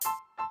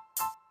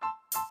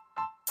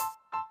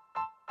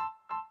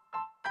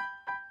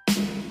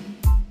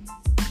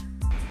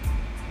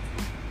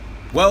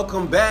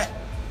Welcome back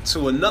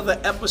to another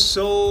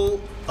episode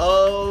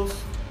of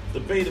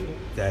Debatable.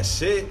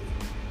 That's it.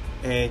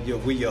 And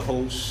we're your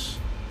hosts,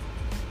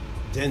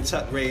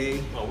 Dentut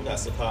Ray. Oh, we got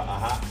Sakar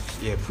Aha.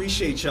 Yeah,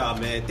 appreciate y'all,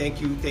 man. Thank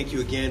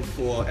you again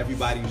for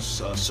everybody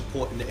who's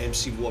supporting the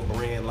MC War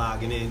brand,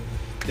 logging in.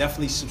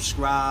 Definitely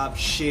subscribe,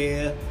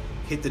 share,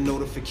 hit the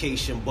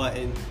notification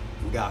button.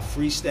 We got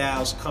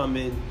freestyles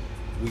coming.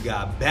 We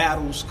got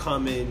battles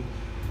coming.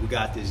 We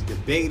got this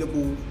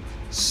Debatable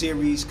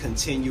series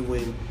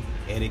continuing.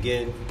 And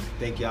again,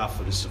 thank y'all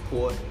for the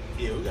support.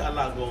 Yeah, we got a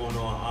lot going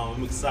on.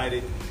 I'm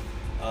excited.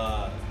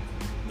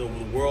 The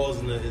world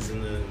is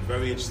in a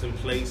very interesting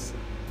place.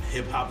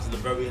 Hip hop is in a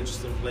very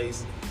interesting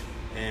place,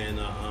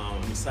 and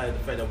I'm excited the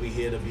fact that we're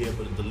here to be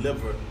able to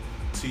deliver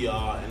to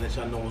y'all and let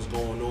y'all know what's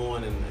going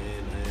on and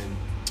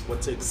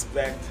what to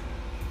expect.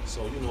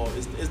 So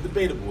it's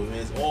debatable. Man.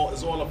 It's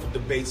all up for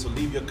debate. So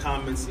leave your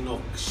comments.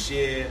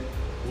 Share.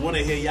 We want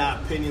to hear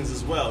y'all opinions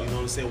as well. You know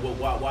what I'm saying?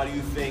 Why do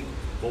you think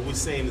what we're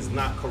saying is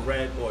not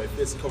correct, or if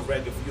it's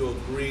correct, if you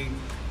agree?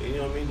 You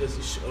know what I mean?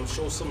 Just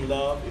show some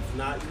love. If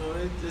not,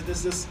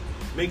 just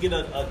make it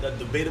a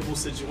debatable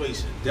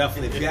situation.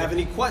 Definitely. If you have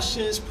any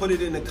questions, put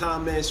it in the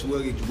comments.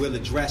 We'll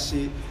address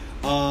it.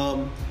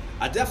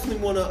 I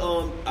definitely want to.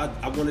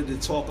 I wanted to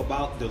talk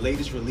about the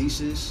latest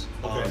releases.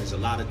 Okay. There's a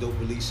lot of dope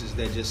releases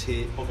that just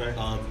hit. Okay.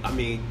 I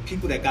mean,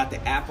 people that got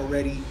the app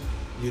already.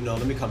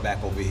 Let me come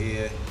back over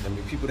here. I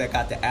mean, people that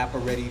got the app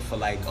already for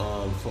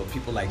for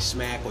people like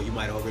Smack, or you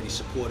might already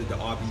supported the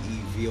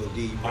RBE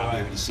VOD. You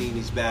probably already seen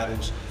these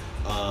battles.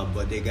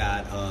 But they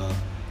got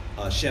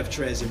Chef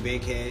Trez and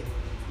Bankhead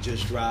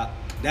just dropped.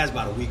 That's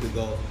about a week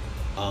ago.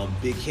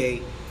 Big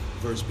K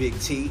versus Big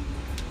T.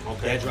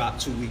 Okay. That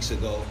dropped 2 weeks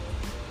ago.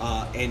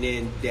 And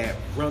then that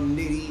Rum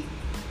Nitty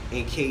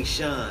and K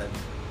Shine,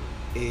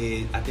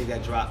 I think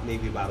that dropped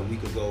maybe about a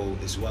week ago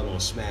as well on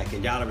Smack.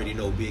 And y'all already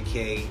know Big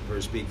K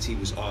versus Big T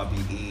was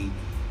RBE.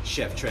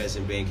 Chef Trez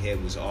and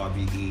Bankhead was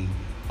RBE.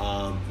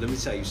 Let me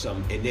tell you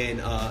something. And then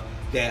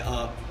that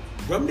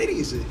Rum Nitty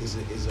is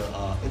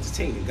a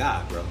entertaining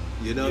guy, bro.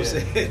 You know what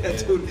I'm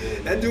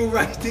saying? That dude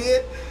right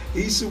there,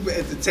 he's super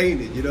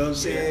entertaining. You know what I'm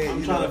saying?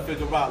 I'm trying to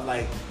figure out,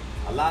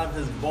 a lot of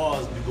his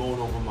bars be going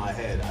over my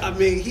head. I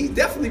mean, he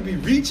definitely be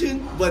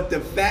reaching, but the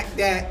fact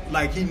that,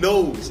 he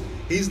knows.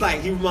 He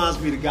reminds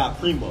me of the guy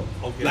Primo.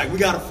 Okay. We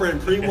got a friend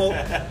Primo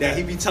that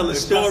he be telling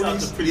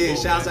stories.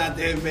 Shouts out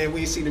to him, man. We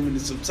ain't seen him in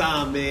some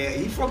time, man.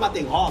 He's from, I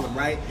think, Harlem,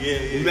 right? Yeah.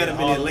 We met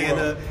him in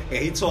Atlanta, and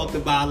he talked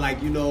about,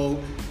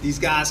 these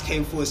guys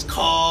came for his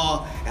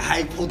car, and how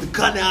he pulled the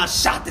gun out,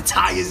 shot the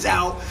tires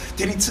out,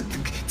 then he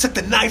took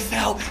the knife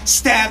out,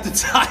 stabbed the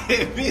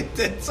tire.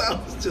 That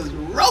time was just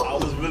rough. I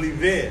was really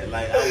there.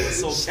 I was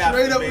so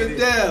straight captivated. up and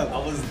down.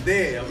 I was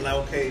there. I'm like,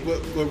 okay,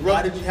 but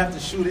why did you have to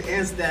shoot it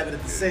and stab it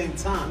at the same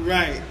time?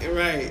 Right.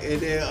 And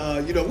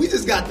then, we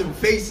just got them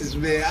faces,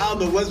 man. I don't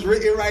know what's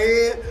written right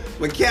here,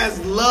 but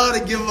cats love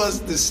to give us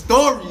the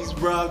stories,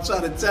 bro. I'm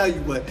trying to tell you,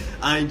 but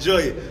I enjoy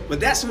it. But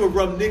that's what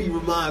Rum Nitty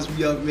reminds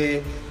me of,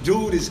 man.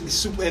 Dude is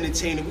super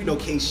entertaining. We know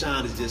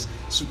K-Shine is just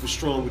super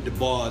strong with the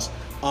bars.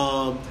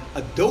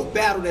 A dope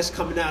battle that's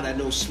coming out. I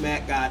know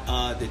Smack got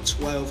the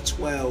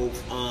 12-12.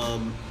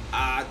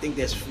 I think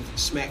that's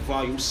Smack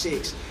Volume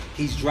 6.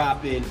 He's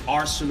dropping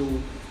Arsonal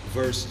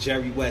versus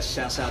Jerry Wess.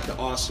 Shouts out to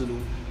Arsonal.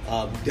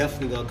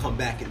 Definitely gonna come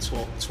back and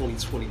talk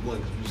 2021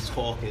 because we was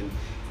talking,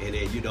 and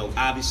then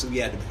obviously we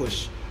had to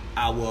push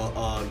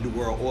our New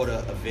World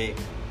Order event,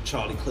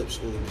 Charlie Clips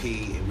OP,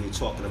 and we were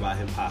talking about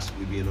him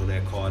possibly being on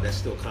that card. That's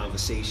still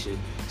conversation,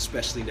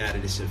 especially now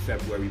that it's in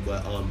February.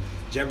 But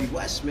Jerry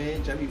Wess,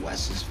 man, Jerry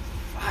Wess is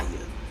fire.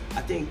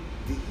 I think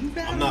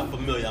I'm not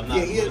familiar.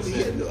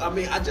 I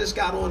mean, I just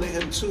got on to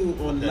him too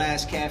on the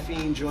last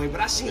Caffeine joint,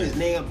 but I seen his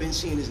name. I've been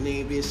seeing his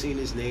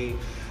name.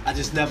 I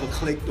just never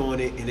clicked on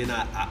it, and then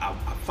I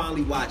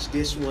finally watched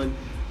this one.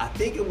 I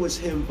think it was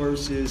him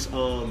versus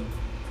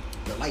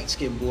the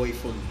light-skinned boy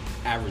from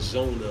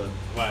Arizona.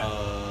 Right.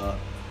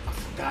 I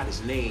forgot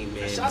his name,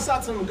 man. Shouts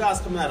out to them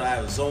guys coming out of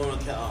Arizona.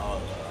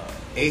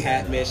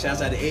 A-Hat, man.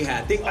 Shouts out to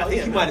A-Hat. I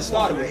think he might have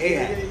started with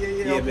A-Hat.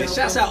 Yeah, man.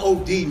 Shouts out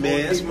OD,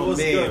 man. That's my man,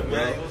 good,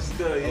 bro. What's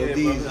good, OD,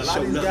 yeah, a lot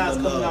of these guys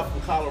coming love. out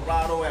from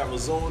Colorado,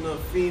 Arizona,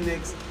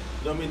 Phoenix.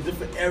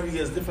 Different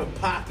areas, different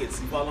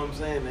pockets. You follow what I'm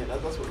saying, man?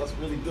 That's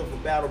really good for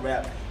battle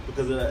rap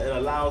because it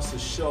allows to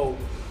show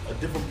a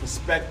different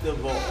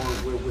perspective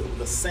on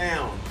the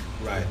sound,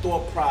 right? The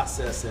thought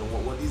process, and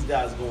what these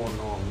guys going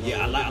on.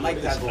 Yeah, I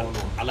like this.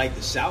 I like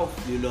the South.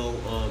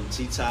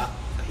 T-Top.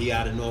 He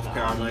out of North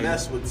Carolina. I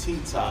mess with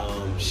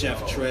T-Top.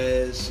 Chef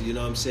Trez, you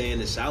know what I'm saying?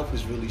 The South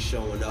is really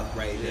showing up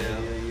right now.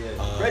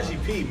 Yeah. Reggie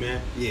P, man.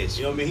 Yes.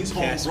 You know what I mean? He's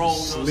homegrown.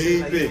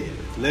 Sleeping.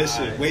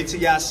 Listen, right. Wait till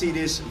y'all see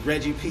this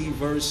Reggie P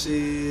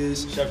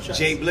versus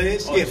Jay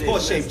Blizz. Yeah, of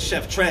course,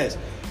 Chef Trez.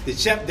 The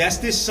Chef, that's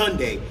this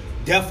Sunday.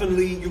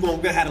 Definitely, you're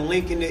going to have a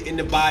link in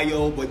the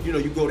bio, but you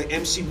go to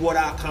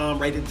mcwar.com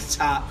right at the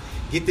top.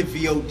 Get the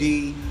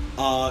VOD.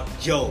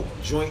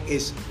 Joint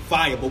is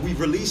fire. But we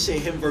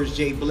releasing him versus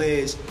Jay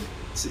Blizz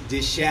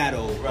this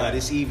shadow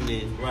this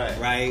evening.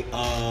 Right.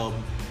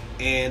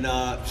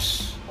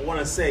 I want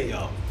to say,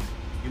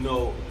 you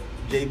know,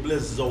 Jay Blizz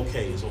is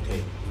okay. It's okay.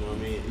 You know what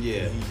I mean?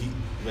 Yeah.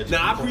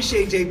 Now I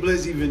appreciate Jay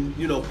Blizz even,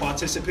 you know,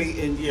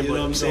 participating. Yeah, you know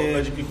what I'm saying?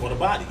 Reggie people on the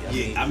body.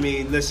 I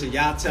mean, listen,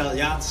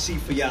 y'all see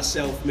for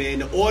yourself, man.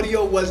 The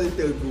audio wasn't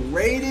the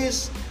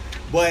greatest,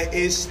 but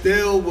it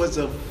still was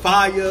a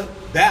fire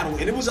battle,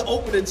 and it was an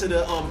opening to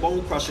the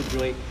Bone Crusher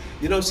joint.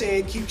 You know what I'm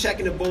saying? Keep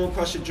checking the Bone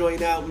Crusher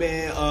joint out,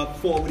 man.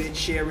 Forward it,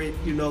 share it,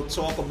 you know,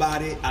 talk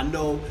about it. I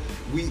know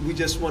we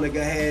just want to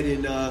go ahead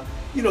and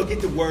you know,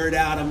 get the word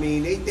out. I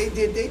mean, they did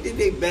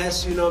their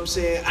best. You know what I'm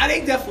saying?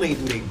 They definitely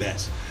ain't do their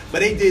best. But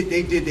they did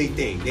their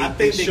thing.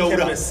 They showed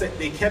up.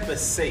 They kept it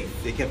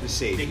safe. They kept it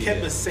safe. They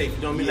kept it safe.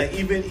 You know what I mean? Like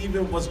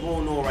even what's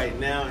going on right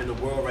now in the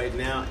world right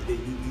now,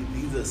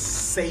 these are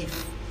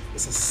safe.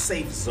 It's a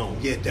safe zone.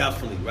 Yeah,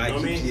 definitely. Right. You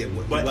know what I mean? Yeah,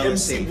 but well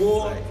MC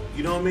War, right.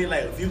 You know what I mean?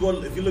 Like if you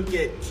look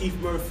at Keith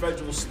Murray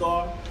Federal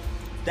Star,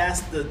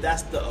 that's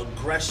the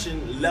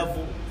aggression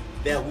level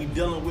that we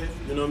dealing with.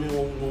 You know what I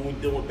mean? When we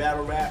dealing with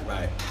battle rap.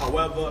 Right.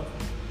 However,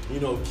 you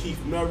know,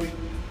 Keith Murray,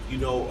 you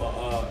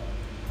know,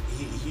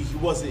 he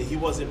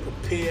wasn't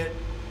prepared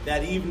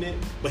that evening,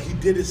 but he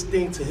did his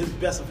thing to his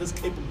best of his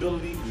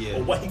capability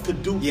of what he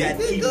could do that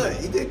evening. Good.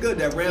 He did good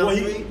that round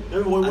three.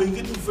 What he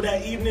could do for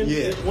that evening,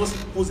 once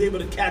he was able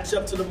to catch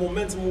up to the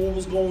momentum of what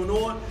was going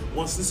on,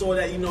 once he saw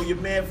that, you know, your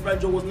man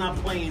Fredro was not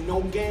playing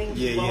no games.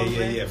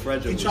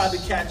 Fredro he tried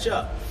to catch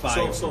up.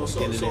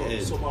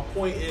 So my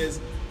point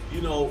is, you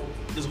know,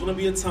 there's gonna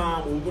be a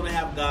time where we're gonna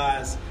have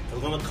guys that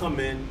are gonna come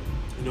in.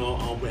 You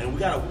know, and we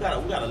got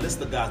a list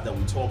of guys that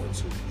we're talking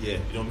to. Yeah.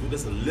 You know,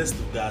 there's a list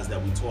of guys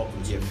that we're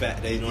talking to.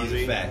 Yeah, you know what I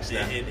mean? Facts.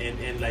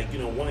 And like, you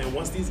know,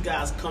 once these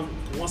guys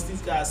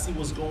see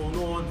what's going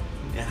on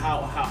and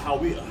how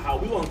we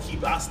gonna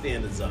keep our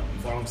standards up.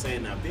 You know what I'm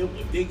saying? Now,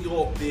 if they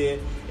go up there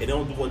and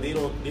don't do what they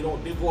go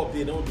up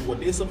there and don't do what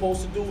they're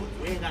supposed to do,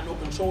 we ain't got no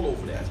control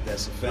over that.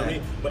 That's a fact. You know what I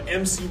mean? But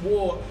MC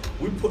War,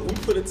 we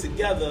put it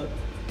together,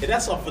 and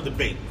that's up for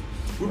debate.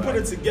 We put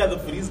it together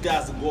for these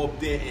guys to go up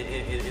there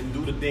and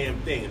do the damn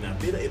thing. Now,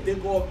 if they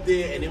go up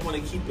there and they want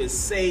to keep it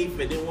safe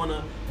and they want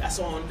to, that's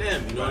on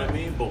them. You know what I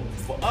mean? But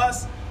for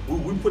us,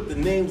 we put the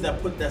names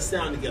that put that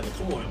sound together.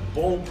 Come on,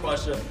 Bone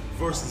Crusher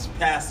versus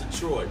Pastor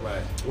Troy.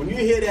 Right. When you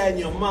hear that in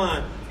your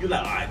mind, you're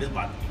like, all right, this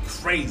about to be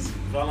crazy.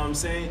 You know what I'm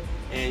saying?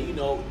 And, you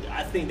know,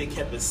 I think they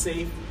kept it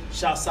safe.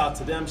 Shouts out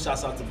to them.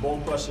 Shouts out to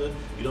Bone Crusher.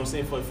 You know what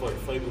I'm saying?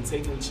 For even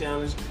taking the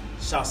challenge.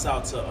 Shouts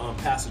out to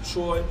Pastor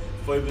Troy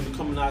for even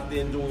coming out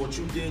there and doing what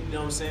you did. You know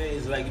what I'm saying?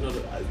 It's like, you know,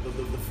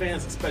 the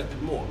fans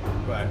expected more.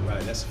 Right.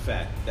 That's a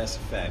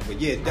fact. But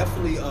yeah,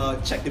 definitely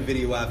check the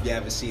video out if you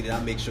haven't seen it.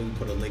 I'll make sure we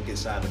put a link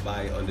inside the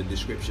bio under the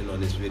description on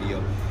this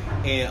video.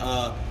 And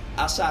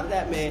outside of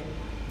that, man,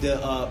 the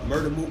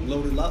Murda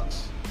Mook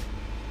Lux.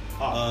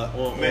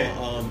 On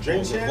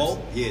Revolt.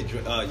 Yeah,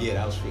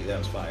 that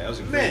was fire. That was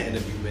a great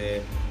interview,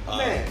 man.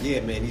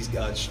 Yeah, man, these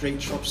straight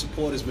Trump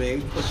supporters, man.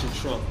 He was pushing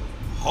Trump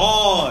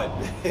hard.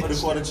 What, they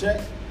caught a check?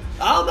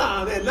 I don't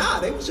know, man. Nah,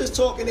 they was just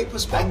talking their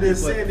perspective. I'm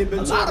just saying they've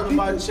been talking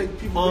about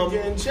people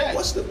getting checked.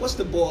 What's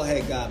the bald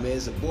head guy, man?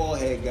 It's a bald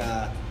head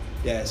guy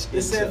that's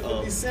They said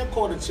 50 Cent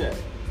caught a check.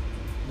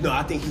 No,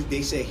 I think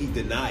they said he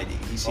denied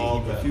it. He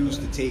said he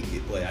refused to take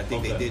it, but I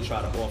think they did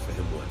try to offer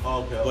him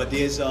one. But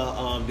there's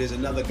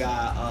another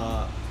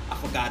guy, I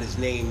forgot his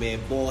name, man,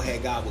 bald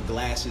head guy with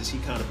glasses. He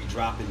kind of be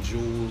dropping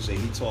jewels, and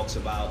he talks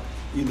about,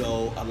 you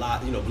know, a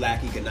lot, you know,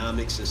 black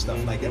economics and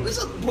stuff like that.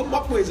 My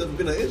point is,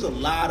 there's a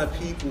lot of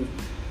people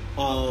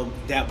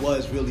that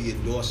was really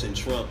endorsing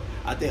Trump.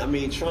 I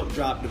mean, Trump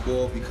dropped the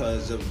ball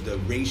because of the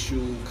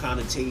racial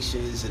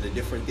connotations and the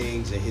different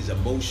things and his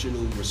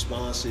emotional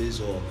responses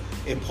or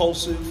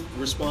impulsive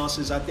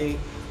responses, I think,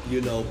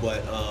 you know,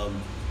 but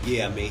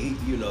yeah, I mean,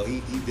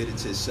 he did it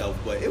to himself,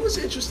 but it was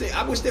interesting.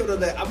 I wish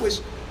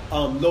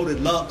Loaded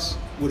Lux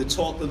would have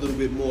talked a little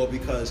bit more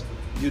because,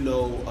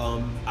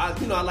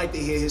 I like to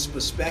hear his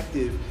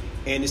perspective,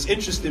 and it's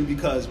interesting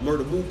because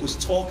Murda Mook was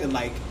talking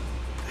like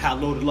how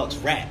Loaded Lux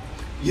rap.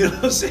 You know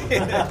what I'm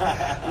saying?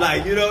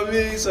 Like, you know what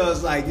I mean? So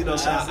it's like,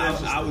 so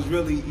I was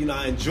really,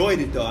 I enjoyed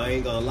it though. I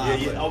ain't gonna lie.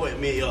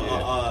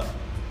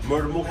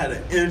 Murda Mook had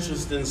an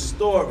interesting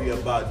story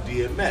about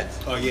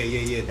DMX. Oh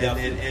yeah,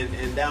 definitely.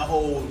 And that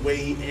whole way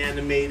he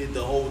animated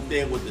the whole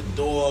thing with the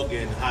dog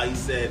and how he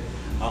said,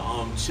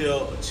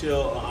 chill.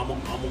 I'm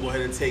gonna go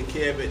ahead and take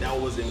care of it. That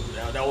was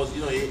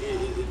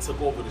it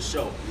took over the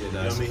show.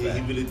 Yeah,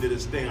 he really did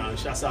his thing.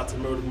 Shouts out to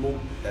Murda Mook.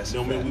 That's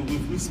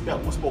we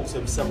spoke to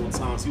him several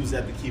times. He was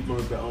at the Keith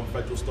Murray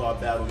Federal Star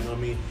battle. You know what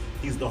I mean?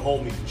 He's the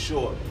homie for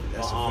sure.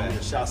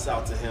 And shouts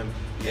out to him.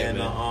 Yeah, and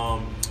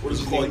what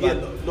is it called? Yeah,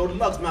 Loaded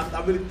Lux. Man,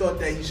 I really thought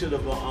that he should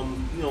have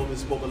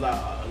spoke a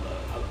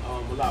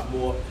lot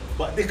more.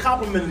 But they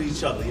complimented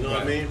each other. You know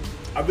what I mean?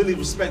 I really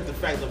respect the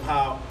fact of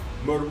how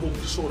Murda Mook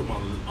showed him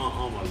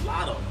a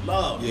lot of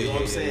love. You know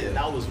what I'm saying?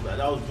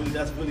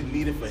 That's really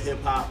needed for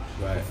hip hop,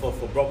 for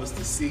brothers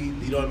to see.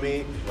 You know what I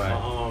mean?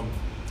 Right.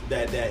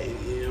 that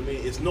you know what I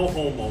mean, it's no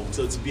homo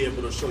to be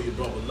able to show your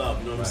brother love.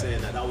 You know what I'm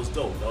saying? That was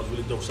dope. That was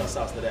really dope. Shouts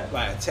out to that.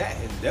 Right,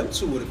 them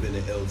two would have been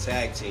an ill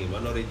tag team. I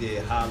know they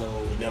did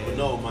Hollow. You never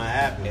know, might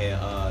happen.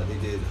 And they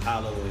did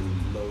Hollow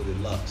and Loaded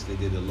Lux. They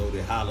did the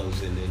Loaded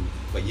Hollows, and then.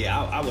 But yeah,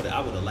 I would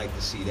have liked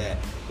to see that.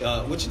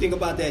 What you think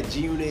about that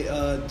G-Unit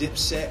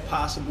Dipset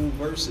possible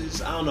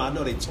versus? I don't know. I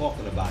know they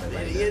talking about it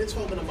right now. Yeah, they're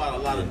talking about a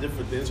lot of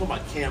different things. They're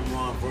talking about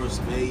Cameron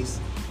versus Mace.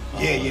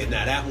 Yeah.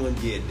 Now that one,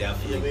 yeah,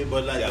 definitely. You know what I mean?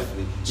 But like,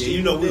 definitely. Yeah,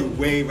 you know, we would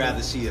way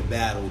rather see a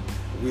battle.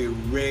 We'd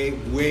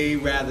way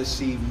rather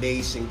see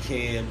Mace and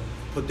Cam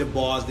put the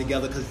bars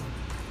together because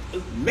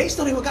Mace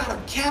don't even got a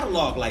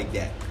catalog like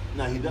that.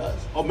 No, he does.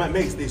 Oh,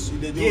 Mace, they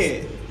do.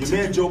 Yeah. Your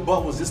man Joe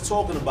Butt was just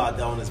talking about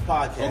that on his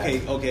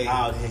podcast. Okay.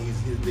 How he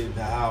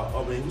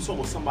was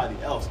talking with somebody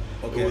else.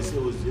 Okay.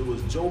 It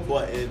was Joe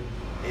Button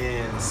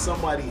and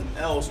somebody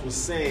else was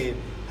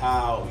saying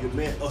how your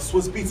man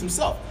Swiss Beats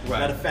himself.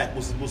 Right. Matter of fact,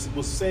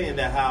 was saying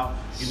that how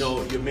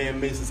your man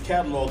Mace's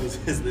catalog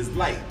is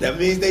light. That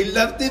means they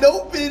left it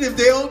open. If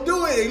they don't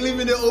do it, they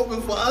leaving it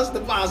open for us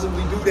to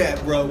possibly do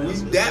that, bro.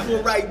 That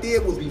one right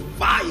there would be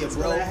fire,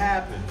 bro. That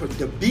happened.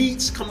 The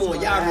beats, come on,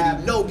 y'all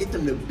already know. Get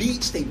them the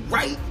beats, they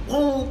right,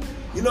 boom.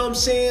 You know what I'm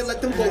saying?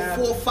 Let them go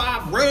 4 or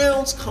 5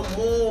 rounds. Come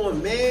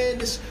on, man.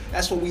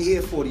 That's what we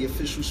here for, the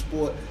official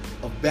sport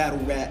of battle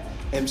rap.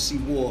 MC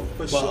War.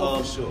 For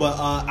sure. But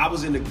I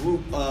was in the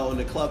group on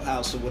the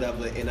Clubhouse or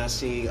whatever, and I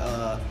seen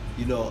your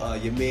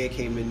man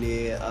came in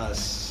there,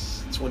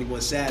 21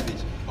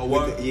 Savage. Oh,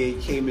 what? Yeah,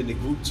 he came in the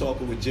group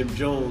talking with Jim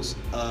Jones,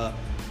 and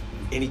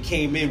he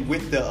came in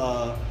with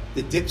the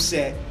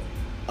Dipset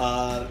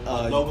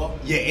logo?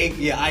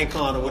 Yeah,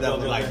 icon or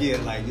whatever. Okay.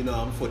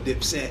 I'm for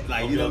Dipset.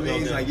 Like, you know what I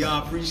mean? He's like, yo, I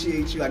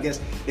appreciate you. I guess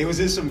it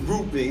was in some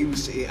group, and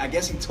I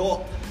guess he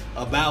talked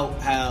about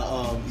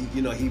how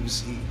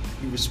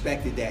he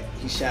respected that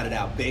he shouted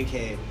out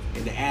Bankhead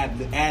and the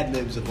ad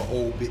libs of an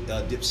old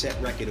Dipset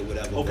record or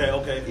whatever.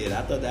 Okay. Yeah,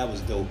 I thought that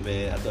was dope,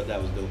 man.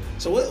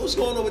 So what's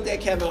going on with that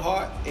Kevin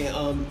Hart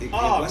and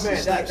that's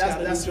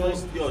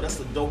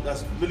the dope.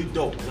 That's really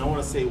dope, and I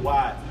want to say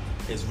why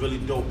it's really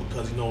dope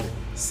because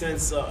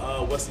since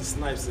Wesley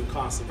Snipes'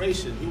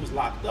 incarceration, he was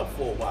locked up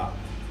for a while.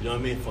 You know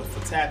what I mean, for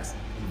tax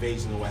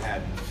evasion or what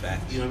have you.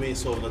 Fact. You know what I mean?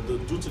 So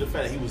due to the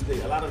fact that he was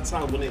there, a lot of the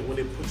time when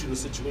they put you in a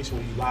situation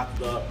where you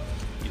locked up,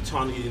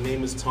 your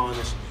name is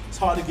tarnished, it's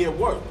hard to get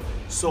work.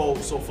 So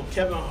for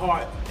Kevin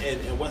Hart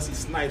and Wesley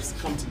Snipes to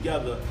come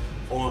together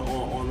on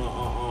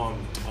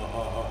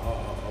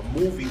a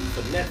movie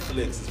for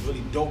Netflix is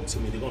really dope to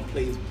me. They're gonna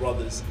play his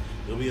brothers.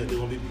 They're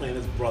gonna be playing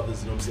his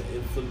brothers. You know what I'm saying,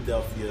 in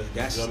Philadelphia.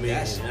 That's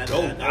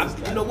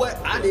dope. You know what?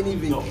 I didn't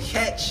even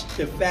catch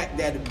the fact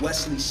that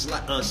Wesley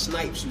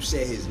Snipes, you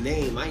said his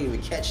name. I didn't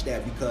even catch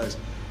that because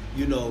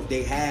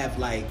they have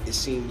it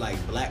seemed like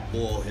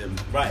blackball him.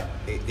 Right.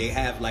 They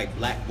have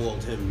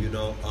blackballed him.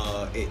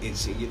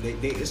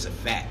 It's a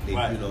fact.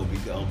 Right.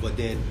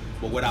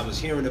 But what I was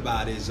hearing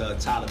about is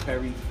Tyler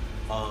Perry.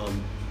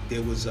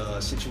 There was a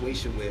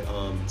situation with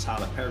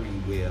Tyler Perry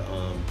where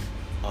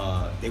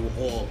they were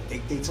all they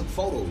took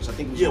photos. I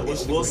think it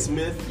was on Instagram. Will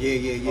Smith.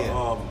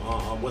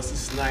 Yeah. Wesley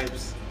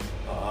Snipes.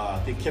 I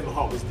think Kevin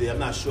Hart was there. I'm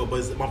not sure,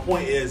 but my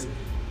point is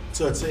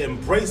to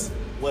embrace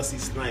Wesley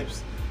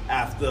Snipes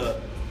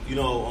after.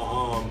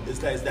 It's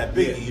that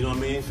biggie, yeah. You know what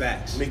I mean?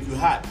 Facts. Make you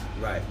hot.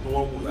 Right.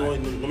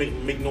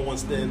 Make no one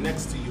stand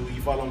next to you.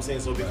 You follow what I'm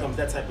saying? So it becomes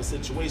that type of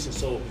situation.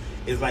 So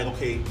it's like,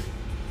 okay,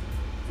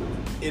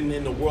 in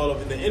the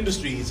world in the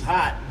industry, he's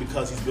hot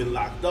because he's been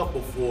locked up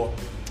before.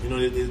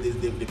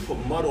 They put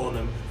mud on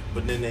him,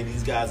 but then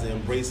these guys are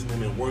embracing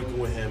him and working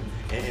with him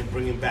and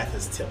bringing back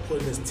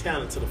putting his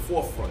talent to the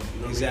forefront. You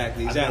know what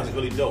exactly. I think it's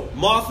really dope.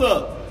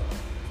 Martha.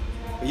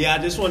 Yeah, I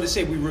just wanted to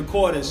say we're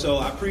recording, so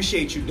I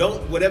appreciate you.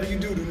 Whatever you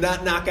do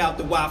not knock out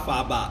the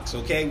Wi-Fi box,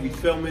 okay? We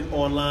filming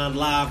online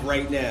live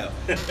right now.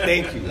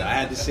 Thank you. I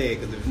had to say it,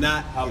 because if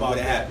not, it would have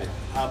happened.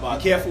 How about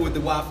Be careful with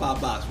the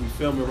Wi-Fi box. We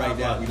filming right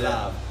now. We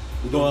live.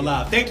 We're going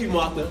live. Thank you,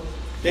 Martha.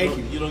 Thank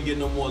you. You don't get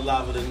no more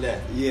liver than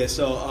that. Yeah.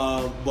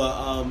 So,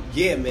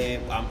 yeah,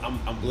 man.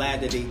 I'm glad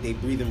that they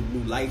breathing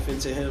new life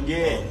into him.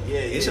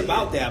 It's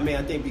about that. I mean,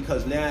 I think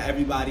because now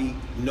everybody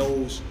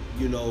knows,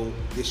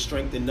 there's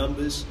strength in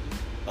numbers.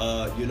 You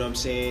know what I'm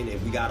saying?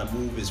 And we gotta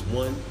move as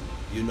one,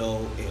 in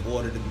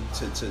order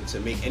to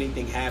make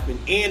anything happen.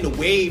 And the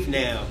wave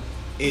now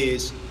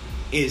is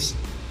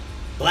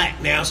black.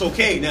 Now it's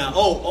okay. Now,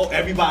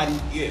 everybody,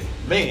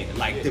 man,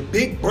 the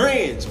big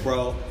brands,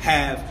 bro,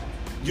 have.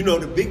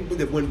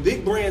 When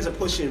big brands are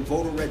pushing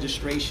voter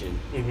registration,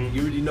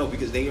 you already know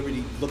because they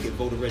already look at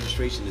voter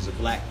registration as a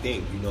black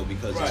thing,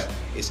 because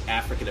it's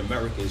African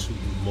Americans who you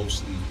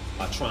mostly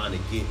are trying to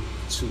get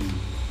to,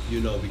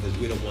 because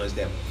we're the ones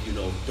that,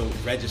 don't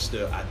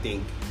register, I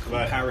think,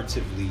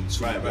 comparatively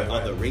to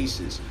other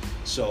races.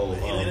 So,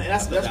 and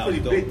that's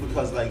pretty big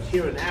because,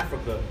 here in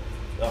Africa,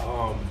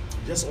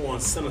 just on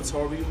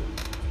senatorial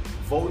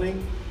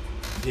voting,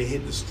 they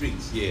hit the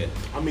streets. Yeah.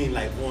 I mean,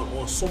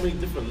 on so many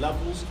different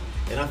levels.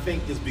 And I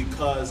think it's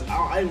because,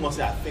 I didn't want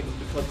to say I think it's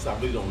because I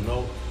really don't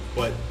know,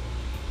 but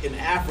in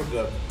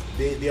Africa,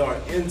 they are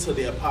into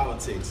their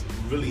politics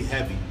really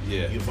heavy.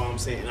 Yeah. You know what I'm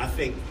saying? And I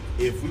think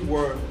if we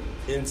were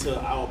into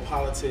our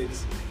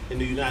politics in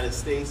the United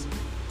States,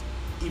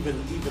 even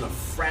a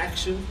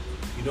fraction,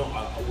 we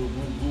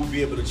will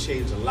be able to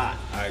change a lot.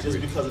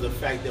 Just because of the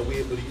fact that we're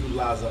able to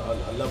utilize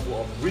a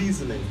level of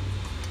reasoning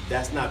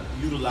that's not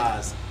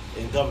utilized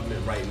in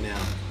government right now.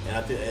 And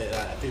I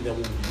think that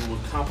we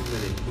would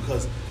complement it,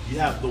 because you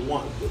have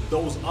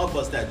those of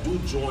us that do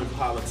join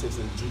politics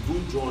and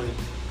do join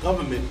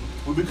government,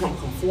 we become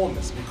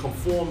conformists. We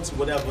conform to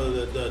whatever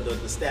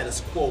the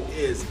status quo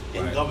is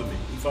in government.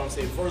 You know what I'm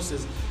saying?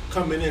 Versus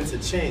coming in to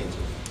change.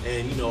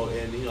 And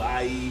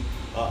i.e.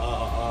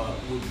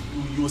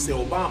 You would say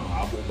Obama.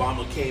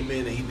 Obama came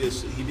in and he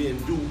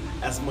didn't do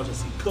as much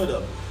as he could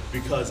have,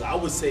 because I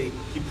would say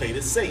he played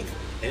it safe.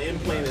 And in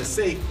playing it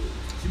safe,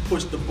 he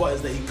pushed the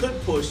buttons that he could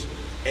push,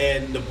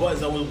 and the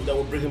buttons that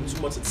would bring him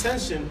too much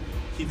attention,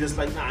 he just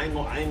like, nah, I ain't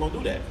gonna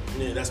do that.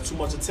 That's too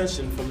much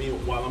attention for me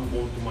while I'm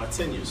going through my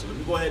tenure. So let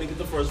me go ahead and get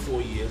the first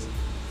 4 years,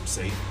 I'm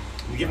safe.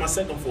 Let me get my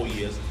second 4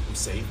 years, I'm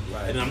safe,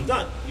 and then I'm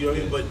done. You know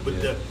what I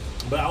mean?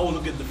 But I will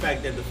look at the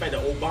fact that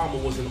Obama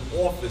was in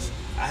office.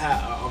 I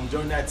had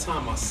during that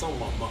time, my son,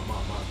 my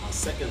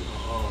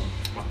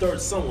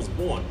third son was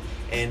born,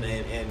 and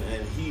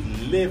he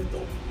lived.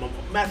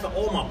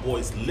 All my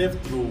boys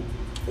lived through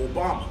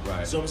Obama.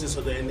 Right. So I'm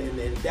saying,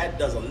 and that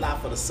does a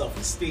lot for the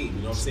self-esteem. You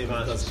know what I'm saying?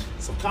 Because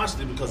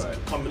subconsciously,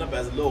 coming up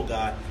as a little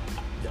guy,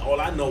 all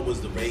I know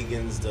was the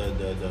Reagans,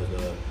 the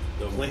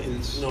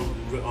Clintons,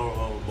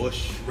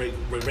 Bush.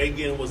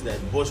 Reagan was that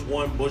Bush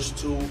 1, Bush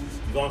 2. You know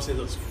what I'm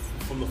saying?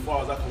 From as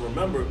far as I can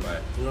remember, you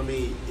know what I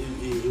mean?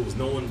 It was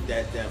no one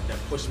that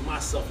pushed my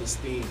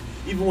self-esteem.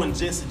 Even when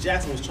Jesse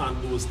Jackson was trying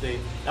to do his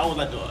thing, that was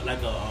like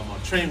a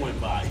train went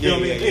by. You know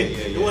what I mean?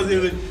 It wasn't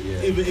even.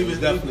 It was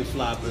definitely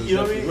flopping. You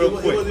know what I mean? Real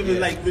quick. It wasn't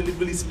even like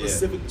really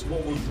specific to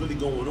what was really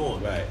going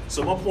on. Right.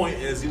 So my point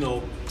is,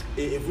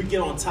 if we get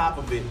on top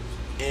of it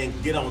and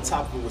get on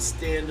top of it with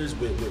standards,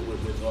 with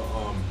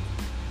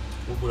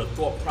a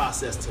thought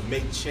process to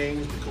make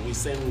change, because we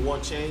say we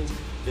want change,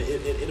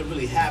 it'll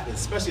really happen,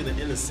 especially in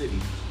the inner city.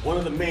 One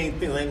of the main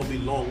things, I ain't gonna be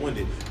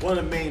long-winded, one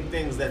of the main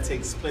things that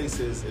takes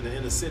place is in the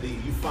inner city,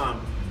 you find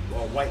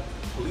white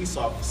police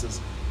officers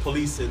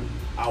policing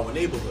our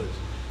neighborhoods.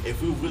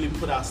 If we really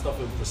put our stuff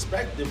in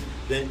perspective,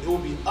 then it will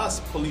be us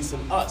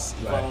policing us.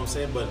 You know what I'm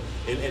saying? But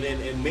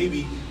and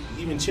maybe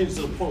even change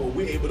to the point where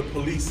we're able to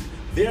police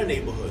their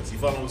neighborhoods. You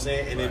follow what I'm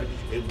saying? And then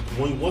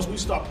once we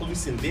start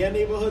policing their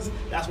neighborhoods,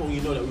 that's when you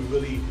know that we're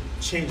really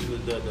changing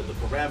the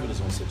parameters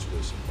on the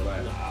situation. But we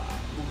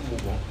can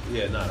move on.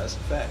 Yeah, no, that's a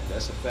fact.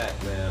 That's a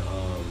fact, man.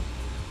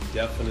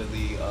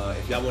 Definitely,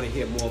 if y'all want to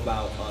hear more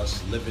about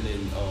us living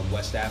in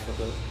West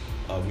Africa,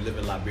 we live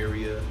in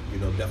Liberia.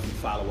 Definitely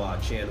follow our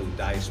channel,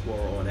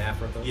 Diaspora on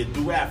Africa. Yeah,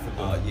 do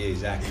Africa. Yeah,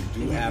 exactly.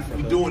 Do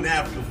Africa. We're doing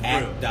Africa for real.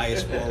 At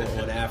Diaspora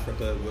on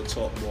Africa. We'll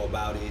talk more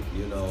about it.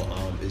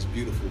 It's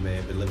beautiful,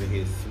 man. Been living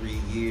here 3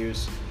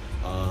 years.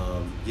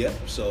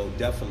 So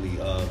definitely.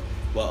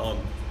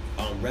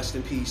 Rest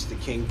in peace to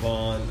King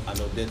Von. I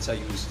know Dental,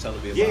 you was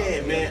telling me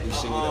about man. Who's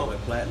singing that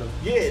went platinum.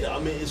 Yeah, I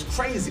mean, it's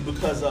crazy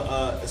because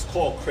it's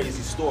called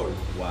Crazy Story.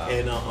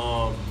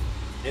 Wow.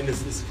 And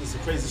it's a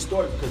crazy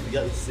story because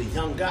it's a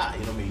young guy, you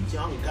know what I mean?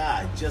 Young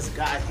guy, just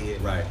got here.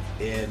 Right.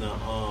 And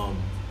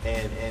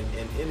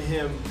in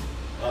him,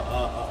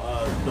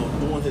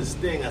 doing his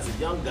thing as a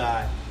young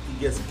guy, he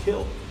gets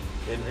killed.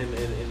 And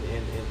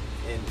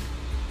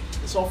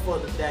it's all for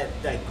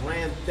that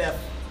Grand Theft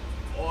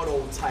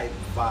Auto type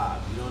vibe,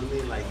 you know what I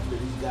mean? Like,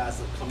 these guys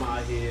that come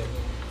out here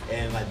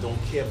and like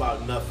don't care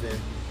about nothing,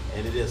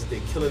 and they're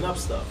killing up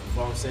stuff. You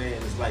know what I'm saying?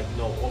 And it's like,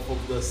 off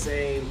of the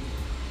same,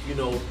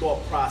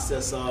 thought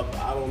process of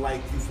I don't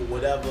like you for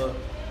whatever,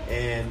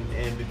 and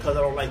because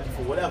I don't like you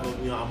for whatever,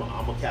 I'm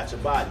gonna catch a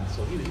body.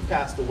 So he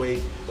passed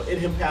away, but in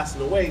him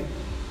passing away,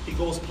 he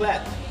goes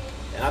platinum,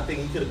 and I think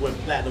he could have went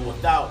platinum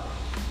without.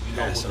 It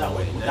could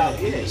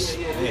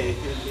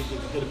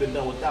have been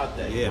done without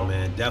that. Yeah,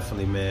 man,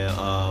 definitely, man.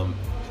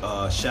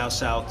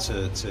 Shouts out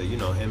to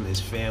him, his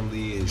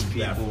family, his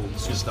people, and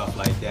stuff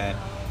like that.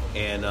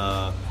 And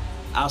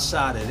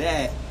outside of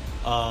that,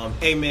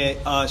 hey man,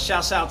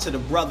 shouts out to the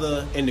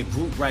brother in the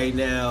group right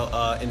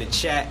now, in the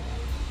chat.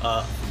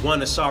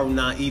 One Asaru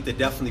Non-Ether,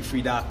 definitely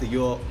free Dr.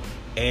 York.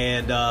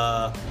 And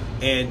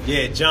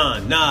yeah,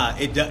 John,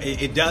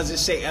 it doesn't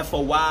say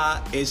FOY.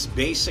 It's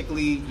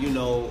basically,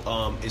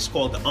 it's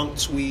called the Unk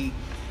Tweed.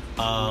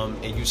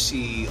 And you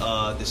see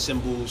the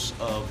symbols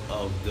of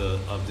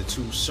the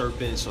two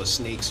serpents or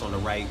snakes on the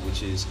right,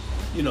 which is,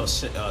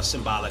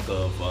 symbolic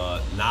of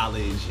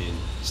knowledge and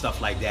stuff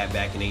like that.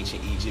 Back in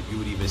ancient Egypt, you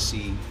would even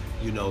see,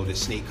 the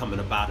snake coming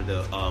up out of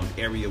the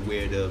area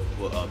where the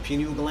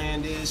pineal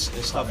gland is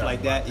and stuff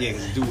like that. Yeah,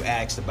 because dude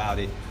asked about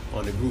it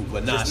on the group,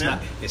 but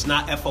it's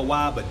not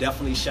FOY, but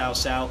definitely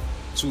shouts out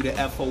to the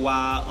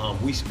FOY.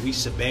 We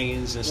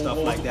Sabaeans and stuff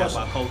like that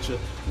by culture.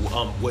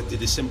 What did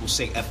the symbol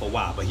say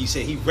FOY? But he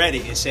said he read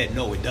it and said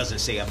no, it doesn't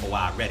say FOY.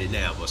 I read it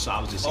now, but so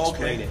I was just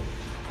explaining.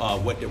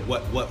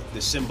 what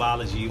the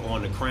symbology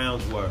on the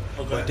crowns were.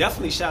 Okay. But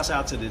definitely shouts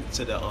out to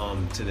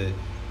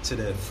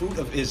the fruit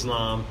of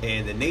Islam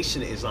and the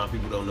Nation of Islam.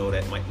 People don't know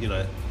that.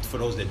 For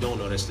those that don't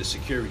know, that's the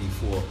security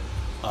for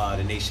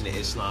the Nation of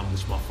Islam,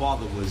 which my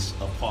father was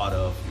a part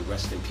of.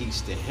 Rest in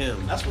peace to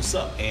him. That's what's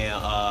up.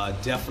 And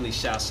definitely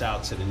shouts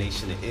out to the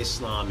Nation of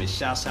Islam, and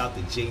shouts out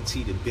to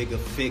JT, the bigger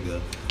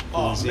figure,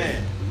 who's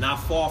not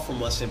far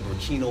from us in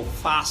Burkina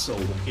Faso.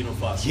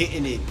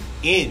 Getting it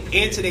in.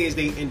 And today is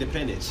their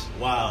independence.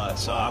 Wow.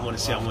 So I want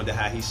to say, I wonder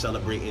how he's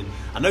celebrating.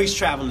 I know he's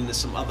traveling to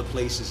some other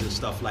places and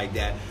stuff like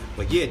that.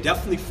 But yeah,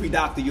 definitely free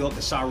Dr. York,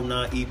 Asaru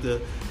Non Ether.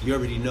 You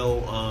already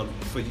know.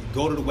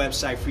 Go to the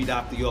website,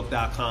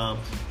 freedryork.com.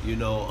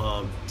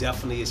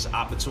 Definitely it's an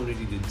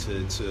opportunity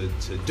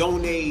to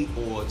donate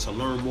or to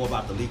learn more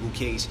about the legal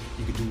case.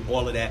 You can do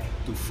all of that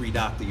through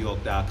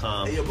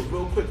freedryork.com. Hey, but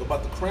real quick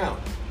about the crown.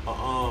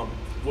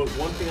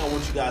 One thing I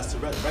want you guys to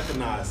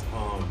recognize,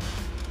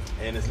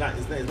 and it's not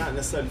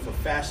necessarily for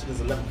fashion.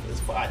 It's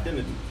for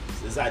identity.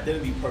 It's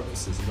identity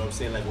purposes. You know what I'm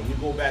saying? Like when you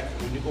go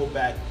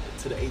back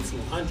to the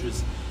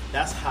 1800s,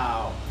 that's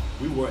how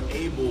we were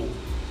able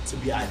to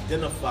be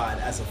identified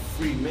as a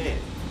free man.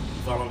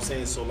 You know what I'm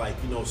saying? So like,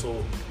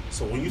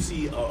 so when you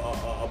see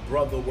a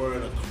brother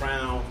wearing a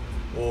crown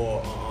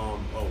or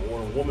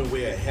a woman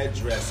wear a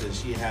headdress and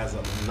she has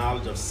a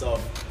knowledge of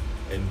self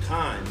and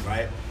kind,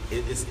 right?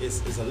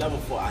 It's a level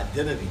for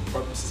identity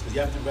purposes, because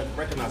you have to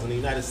recognize in the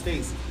United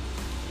States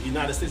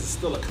is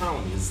still a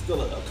colony. It's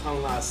still a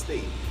colonized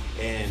state,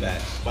 and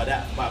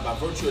by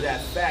virtue of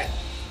that fact,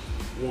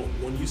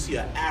 when you see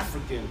an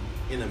African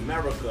in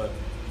America,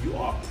 you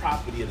are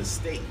property of the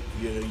state.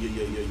 You're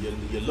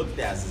looked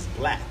at as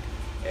black,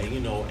 and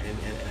and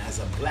as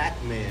a black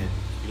man,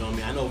 you know what I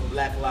mean. I know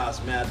Black Lives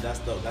Matter. That's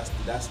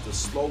the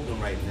slogan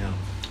right now,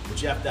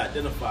 but you have to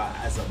identify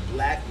as a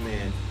black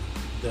man.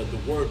 The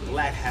word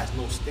black has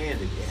no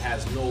standard. It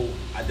has no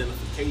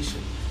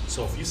identification.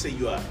 So if you say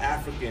you're an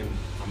African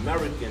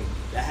American,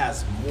 that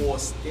has more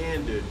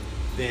standard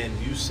than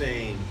you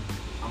saying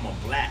I'm a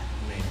black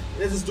man.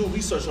 Let's just do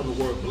research on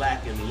the word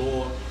black in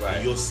law,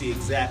 and you'll see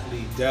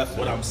exactly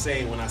what I'm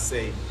saying when I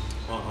say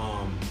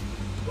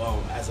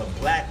as a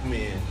black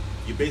man.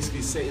 You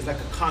basically say it's like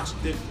a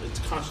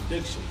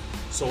contradiction.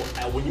 So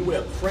when you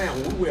wear a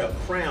crown, we wear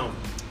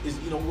we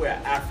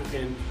wear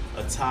African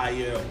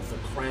attire with a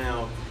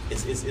crown.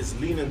 It's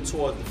leaning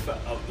toward the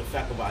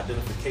fact of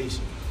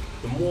identification.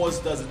 The Moors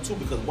does it too,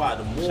 because why?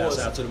 The Moors. Shouts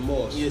out to the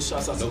Moors. Yeah,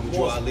 shouts out to the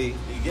Moors. Ali.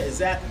 Yeah,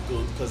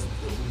 exactly, because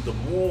the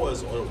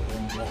Moors or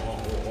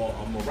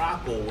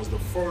Morocco was the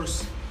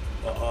first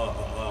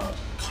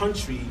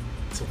country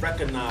to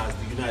recognize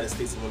the United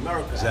States of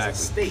America as a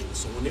state.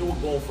 So when they were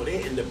going for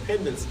their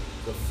independence,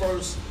 the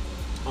first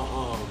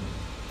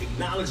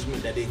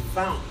acknowledgement that they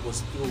found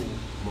was through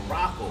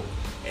Morocco.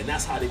 And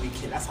that's how they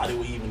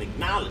were even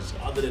acknowledged.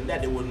 Other than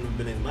that, they wouldn't have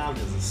been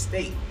acknowledged as a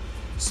state.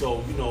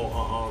 So,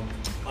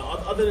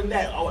 other than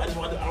that, I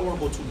don't want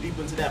to go too deep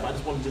into that, but I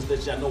just want to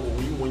let y'all know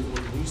when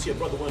you see a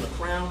brother wearing a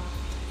crown,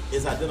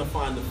 is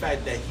identifying the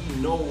fact that he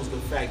knows the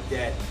fact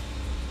that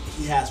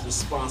he has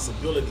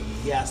responsibility.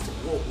 He has to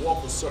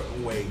walk a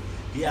certain way.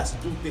 He has to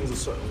do things a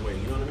certain way.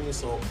 You know what I mean?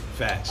 So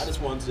facts. I just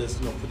wanted to just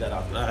put that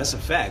out there. That's a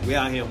fact. We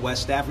out here in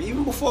West Africa.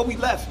 Even before we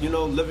left,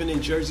 living in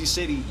Jersey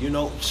City,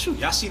 shoot,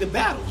 y'all see the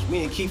battles.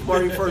 We and Keith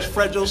Murray versus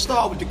Fredro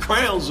Starr with the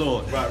crowns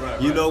on. Right.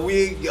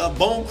 We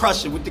Bone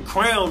Crusher with the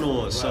crown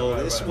on. So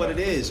this is what it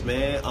is,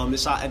 man.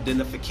 It's our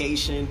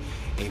identification,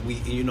 and we,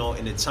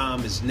 and the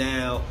time is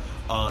now.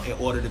 In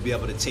order to be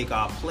able to take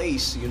our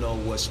place,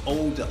 what's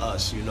owed to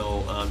us,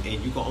 and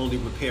you can only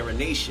repair a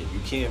nation.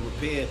 You can't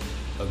repair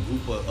a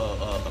group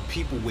of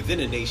people within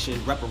a nation.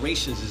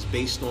 Reparations is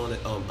based on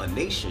a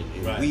nation,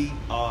 and we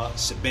are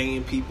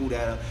Sabaean people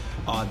that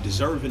are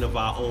deserving of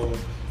our own,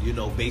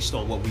 based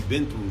on what we've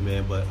been through,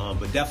 man.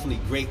 But definitely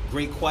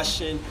great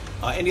question.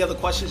 Any other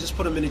questions? Just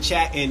put them in the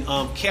chat. And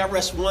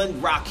KRS-One,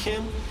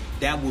 Rakim,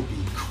 that would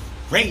be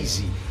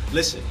crazy.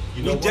 Listen,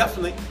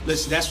 definitely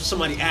listen. That's what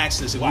somebody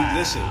asked us. And we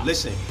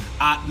listen.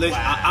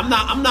 I'm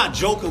not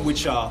joking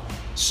with y'all.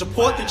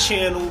 Support the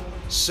channel.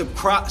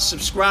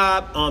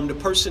 Subscribe. The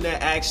person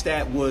that asked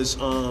that was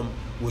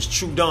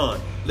True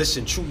Don.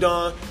 Listen, True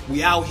Don,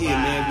 we out here,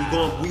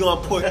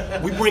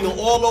 man. We bringing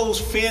all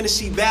those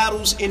fantasy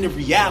battles into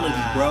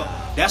reality, bro.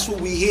 That's what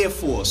we here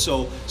for.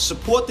 So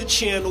support the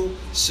channel.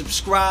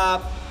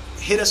 Subscribe.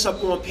 Hit us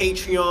up on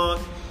Patreon.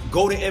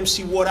 Go to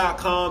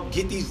mcwar.com,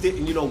 get these,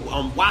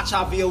 watch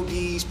our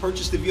VODs,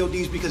 purchase the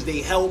VODs, because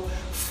they help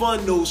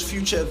fund those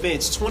future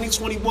events.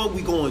 2021,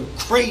 we going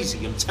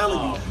crazy. I'm telling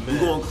you, we're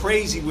going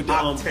crazy with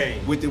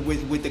the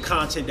with the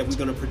content that we're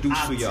gonna produce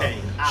for y'all,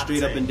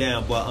 straight up and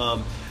down.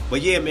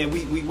 But yeah, man,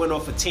 we went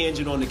off a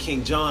tangent on the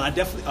King John.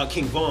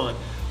 King Von.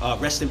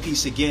 Rest in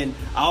peace again.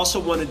 I also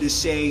wanted to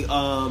say,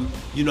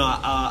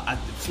 I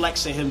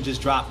Flex and him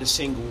just dropped a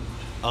single.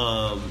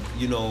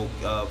 You know,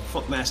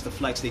 Funkmaster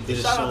Flex, they did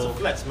a Shout song. out to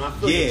Flex, man. I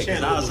feel your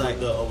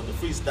channel with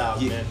the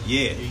freestyles, man.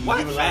 Yeah.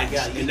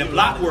 And the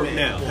block work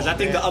now. Because I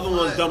think the other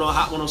one's done on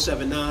Hot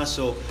 107.9,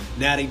 so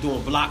now they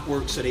doing block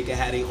work so they can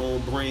have their own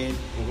brand.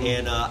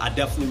 And I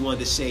definitely wanted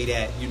to say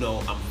that, you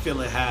know, I'm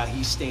feeling how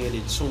he's staying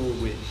in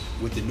tune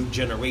with the new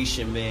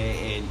generation, man,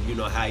 and, you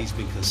know, how he's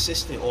been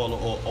consistent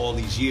all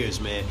these years,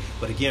 man.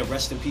 But again,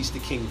 rest in peace to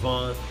King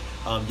Von.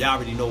 Y'all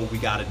already know what we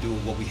got to do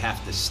and what we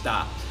have to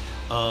stop.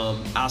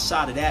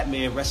 Outside of that,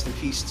 man, rest in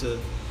peace to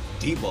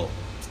Deebo.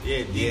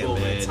 Yeah, Deebo,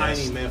 man.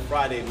 Tiny, man.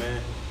 Friday,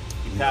 man.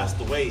 He passed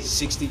away.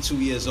 62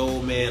 years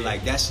old, man. Yeah.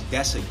 Like that's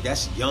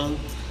young.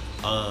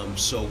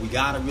 So we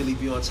gotta really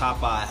be on top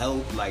of our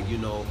health. Like, you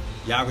know,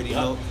 y'all already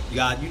know.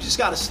 You just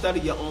gotta study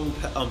your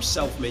own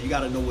self, man. You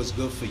gotta know what's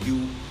good for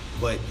you.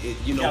 But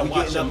you know, we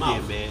getting up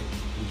there, man.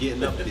 We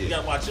getting up there. You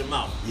gotta watch your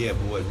mouth. Yeah,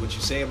 boy. What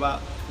you say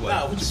about what?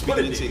 Nah, what you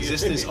speaking into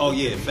existence? Oh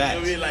yeah, facts. You know what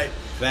I mean? Like,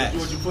 facts.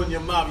 What you put in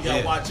your mouth, you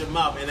gotta watch your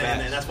mouth, and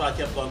that's why I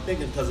kept on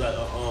thinking, because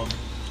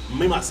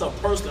me myself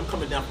personally, I'm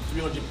coming down from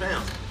 300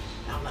 pounds.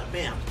 And I'm like,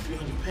 man, I'm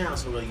 300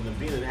 pounds. So like, you know,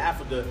 being in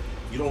Africa,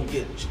 you don't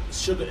get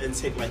sugar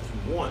intake like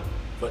you want.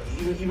 But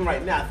even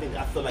right now,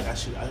 I feel like I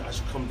should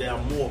come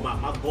down more.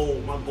 My goal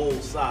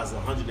size is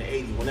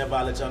 180. Whenever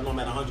I let y'all know I'm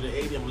at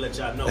 180, I'm gonna let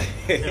y'all know.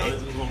 You know,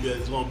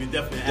 it's gonna be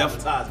definitely an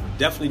advertisement.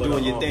 Definitely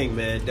doing your thing,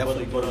 man.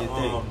 Definitely doing your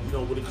thing. You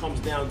know, when it comes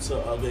down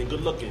to being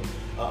good looking,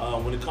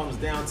 when it comes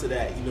down to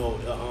that, you know,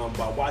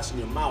 by watching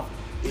your mouth,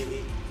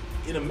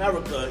 in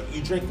America,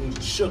 you're drinking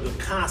sugar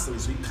constantly,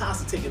 so you're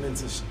constantly taking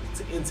to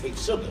intake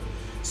sugar.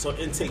 So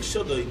intake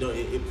sugar, you know,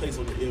 it plays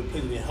on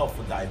your health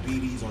for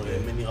diabetes or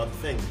many other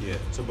things. Yeah.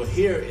 So, but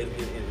here in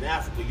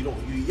Africa, you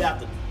have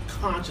to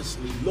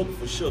consciously look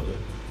for sugar,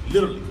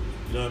 literally.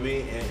 You know what I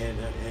mean?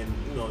 And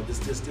you know,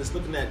 just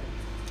looking at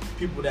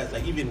people that,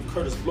 like, even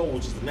Curtis Blow,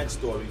 which is the next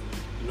story.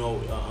 You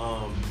know,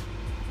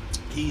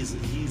 he's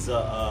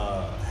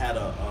had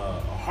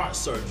a heart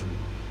surgery.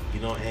 You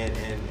know, and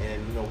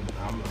you know,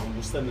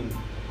 I'm sending,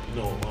 you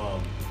know,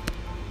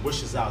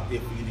 wishes out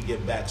there for you to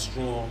get back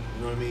strong,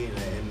 you know what I mean?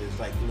 And it's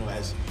like, you know,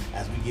 as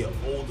we get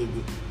older,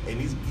 and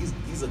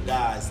these are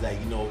guys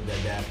that, you know,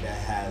 that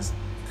has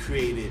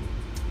created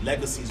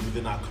legacies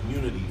within our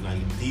community. Like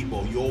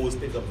Deebo, you always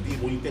think of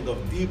Deebo. When you think of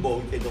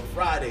Deebo, you think of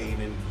Friday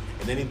and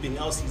anything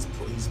else he's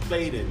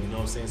played in, you know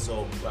what I'm saying?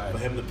 So for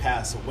him to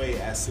pass away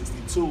at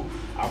 62,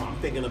 I'm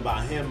thinking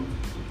about him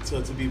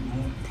to be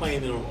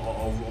playing in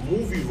a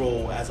movie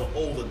role as an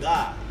older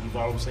guy, you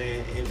know what I'm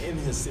saying, in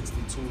his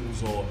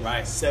 62s or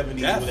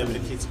 70s, whatever the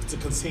case, to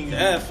continue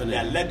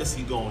that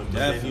legacy going. But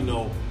then, you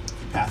know,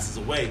 he passes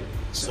away.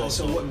 So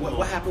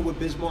what happened with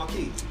Biz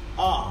Markie?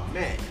 Oh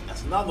man,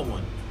 that's another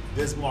one.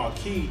 Biz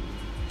Markie,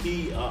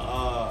 he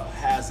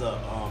has a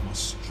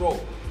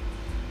stroke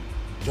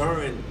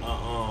during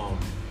a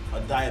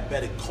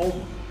diabetic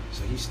coma.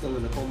 So he's still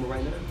in the coma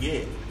right now?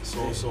 Yeah.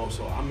 So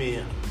I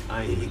mean,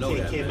 I didn't even know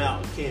that, came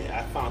out.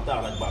 I found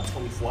out like about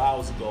 24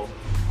 hours ago.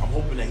 I'm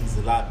hoping that he's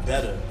a lot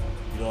better.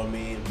 You know what I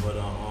mean? But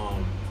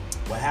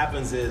what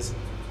happens is,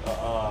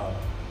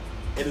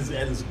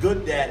 it's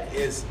good that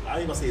it's. I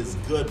ain't gonna say it's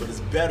good, but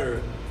it's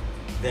better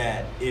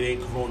that it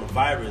ain't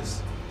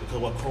coronavirus, because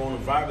what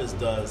coronavirus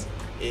does,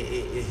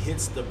 it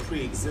hits the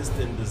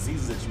pre-existing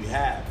diseases that you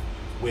have,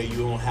 where you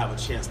don't have a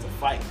chance to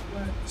fight.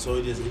 Right. So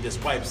it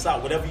just wipes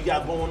out. Whatever you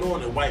got going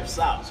on, it wipes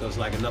out. So it's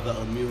like another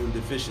immune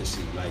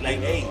deficiency. Like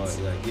AIDS.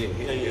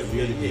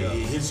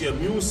 It hits your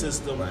immune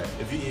system. Right.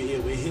 If you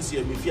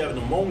have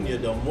pneumonia,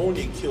 the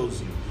ammonia kills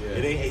you. Yeah.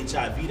 It ain't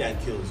HIV that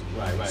kills you.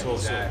 Right. So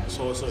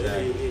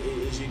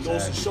it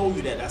goes to show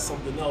you that that's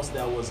something else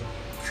that was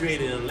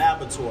created in a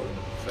laboratory.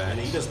 Facts. And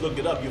then you just look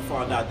it up, you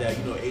find out that,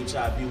 you know,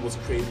 HIV was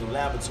created in a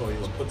laboratory. It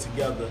was put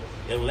together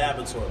in a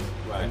laboratory.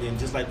 Right. And then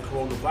just like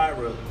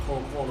coronavirus,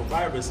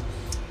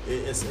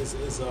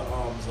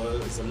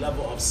 it's a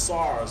level of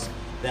SARS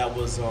that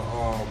was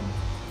weaponized.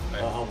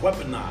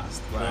 You know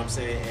what I'm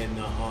saying? And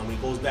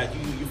it goes back.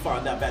 You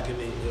find out back in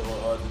the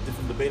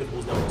different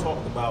debatables that we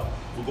talked about.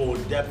 We'll go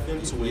in depth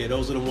into it. Yeah,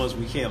 those are the ones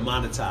we can't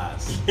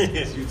monetize.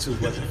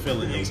 YouTube wasn't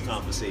filling those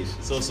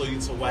conversations. So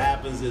what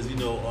happens is, you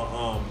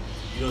know,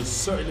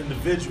 certain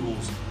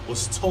individuals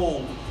was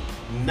told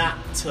not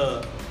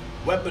to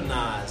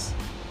weaponize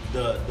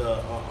the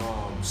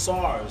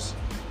SARS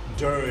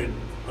during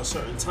a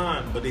certain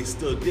time, but they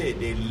still did.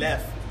 They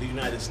left the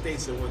United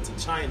States and went to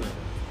China,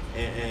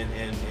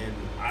 and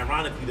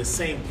ironically, the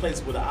same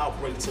place where the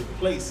outbreak took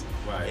place,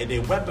 and they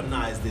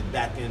weaponized it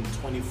back in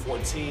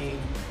 2014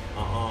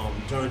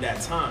 during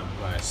that time.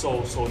 Right.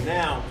 So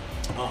now,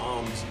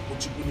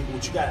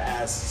 what you got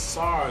as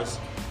SARS,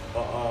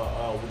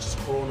 which is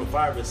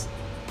coronavirus,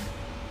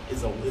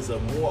 is a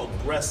more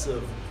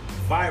aggressive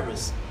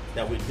virus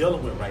that we're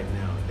dealing with right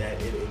now.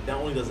 That it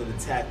not only does it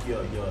attack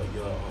your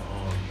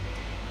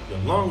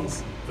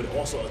lungs, but it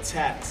also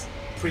attacks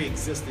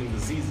pre-existing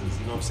diseases.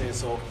 You know what I'm saying?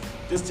 So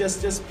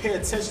just pay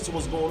attention to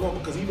what's going on,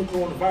 because even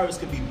coronavirus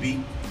can be beat.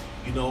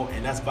 You know,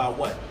 and that's by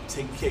what?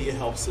 Taking care of your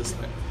health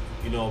system.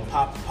 You know,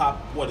 pop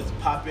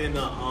in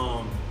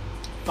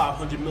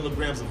 500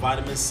 milligrams of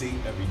vitamin C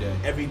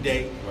every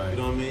day. Right. You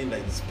know what I mean?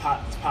 Like just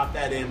pop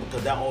that in,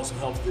 because that also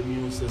helps the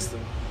immune system.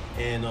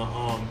 And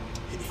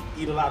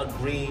eat a lot of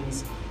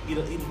greens. Eat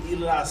a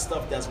lot of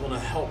stuff that's going to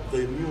help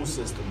the immune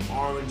system.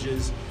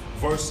 Oranges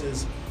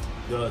versus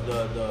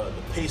the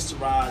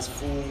pasteurized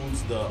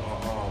foods, the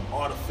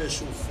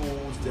artificial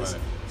foods. Just,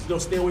 you know,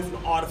 stay away from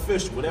the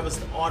artificial. Whatever's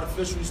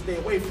artificial, you stay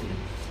away from it.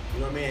 You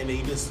know what I mean? And then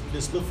you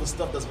just look for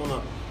stuff that's going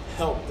to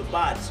help the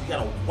body. So you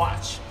got to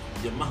watch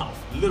your mouth,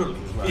 literally.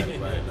 Right.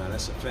 No,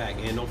 that's a fact.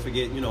 And don't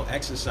forget, you know,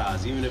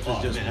 exercise, even if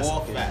it's just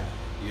walking.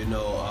 You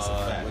know,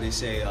 what they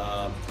say,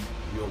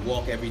 you'll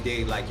walk every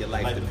day like your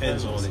life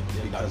depends on it,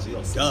 because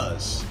it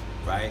does,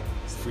 right?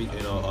 Free,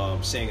 you know,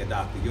 saying a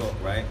Dr. York,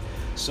 right?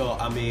 So,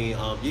 I mean,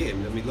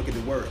 look at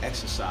the word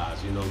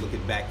exercise, you know, look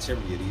at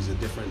bacteria. These are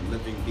different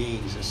living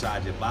beings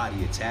inside your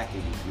body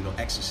attacking you. You know,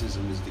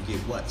 exorcism is to get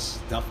what?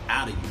 Stuff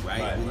out of you,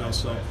 right?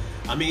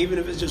 I mean, even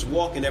if it's just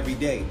walking every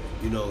day,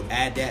 you know,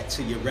 add that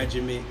to your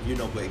regimen, you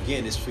know, but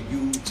again, it's for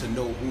you to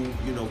know who,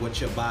 you know,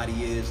 what your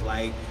body is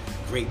like.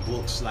 Great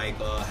books like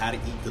How to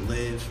Eat to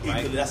Live,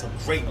 right? That's a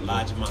great book.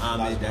 Elijah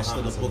Muhammad, that's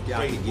still a book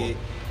y'all can get.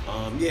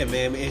 Yeah,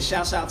 man, and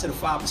shouts out to the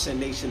 5%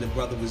 Nation. The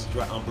brother was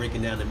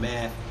breaking down the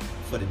math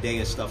for the day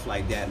and stuff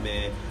like that,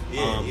 man.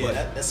 But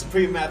that's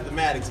supreme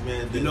mathematics,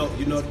 man. You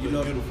know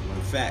the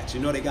facts. You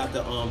know they got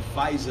the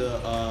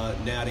Pfizer.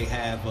 Now they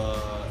have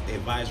the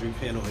advisory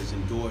panel has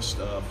endorsed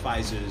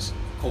Pfizer's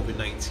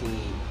COVID-19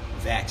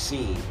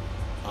 vaccine.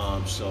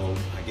 So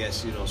I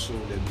guess, you know, soon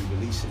they'll be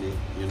releasing it.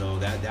 You know,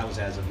 that was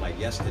as of like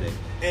yesterday.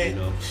 And, you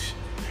know,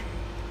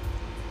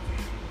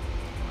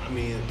 I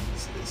mean,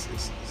 it's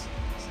an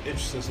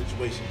interesting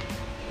situation.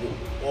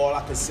 All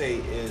I can say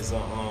is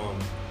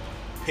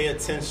pay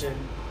attention,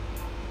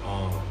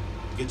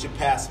 get your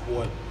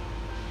passport,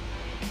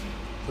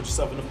 put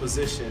yourself in a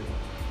position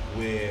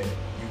where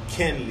you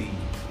can leave.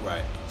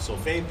 Right. So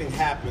if anything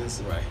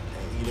happens, right,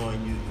 you know,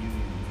 and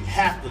you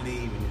have to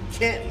leave and you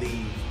can't leave,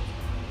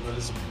 you know,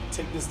 just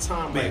take this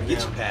time man, right get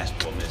now. your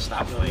passport, man.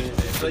 Stop playing, man.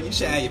 So you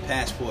should have your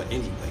passport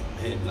anyway,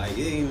 man. Like,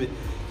 you ain't even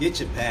get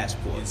your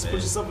passport, man. Put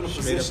yourself in a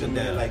position,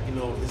 man. Like, you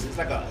know, it's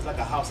like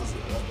a house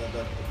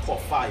that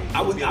caught fire.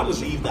 I would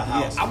leave the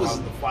house.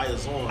 The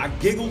fire's on. I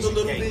giggled a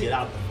little bit. Get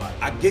out the fire.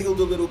 I giggled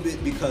a little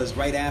bit because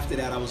right after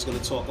that, I was going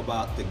to talk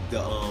about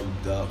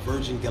the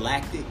Virgin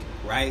Galactic,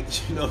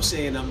 right? You know what I'm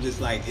saying? I'm just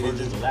like,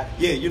 Virgin Galactic.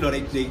 Yeah, you know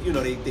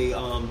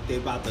they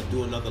about to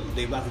do a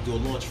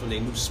launch from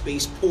their new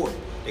spaceport.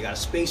 They got a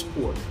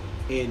spaceport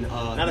in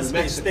not a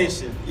space Mexico.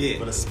 station, yeah,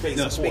 but a space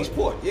no, port.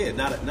 Spaceport. Yeah,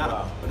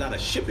 not a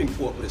shipping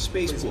port, but a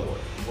spaceport.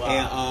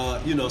 Wow.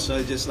 And you know, so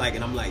it's just like,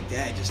 and I'm like,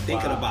 Dad, just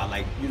thinking about,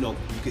 like, you know,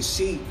 you can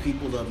see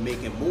people are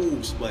making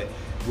moves, but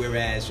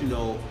whereas, you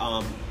know,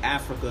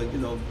 Africa, you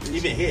know,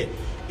 even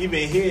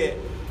here,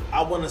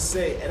 I want to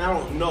say, and I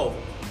don't know,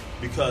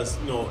 because,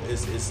 you know,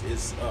 it's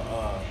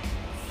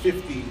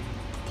 50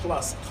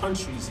 plus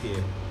countries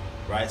here,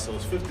 right? So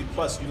it's 50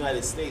 plus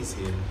United States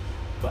here,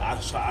 but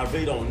I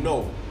really don't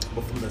know.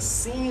 But from the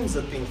seams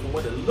of things, from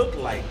what it looked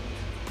like,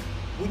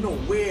 we know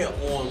we're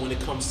on when it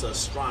comes to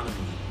astronomy.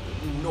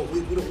 We know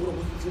we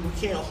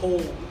can't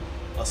hold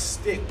a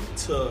stick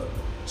to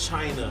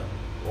China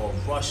or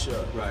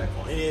Russia, right?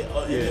 Or any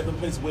other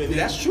place where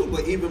that's true.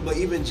 But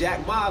even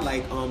Jack Ma,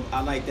 like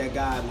I like that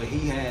guy when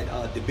he had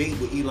a debate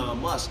with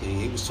Elon Musk, and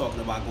he was talking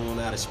about going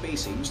out of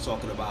space, and he was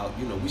talking about,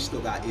 you know, we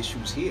still got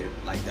issues here.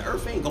 Like, the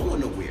Earth ain't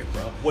going nowhere,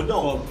 bro. Well,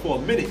 no, for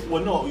a minute.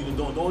 Well, no.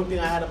 The only thing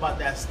I had about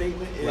that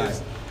statement is,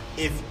 right,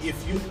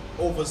 if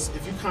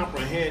you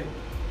comprehend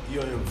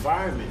your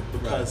environment,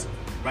 because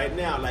right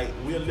now, like,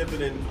 we're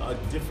living in a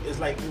different. It's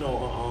like, you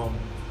know,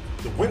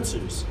 the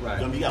winters.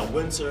 Right. You got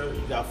winter,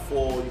 you got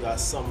fall, you got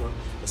summer.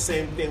 The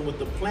same thing with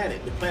the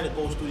planet. The planet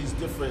goes through these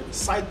different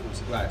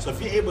cycles. Right. So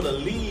if you're able to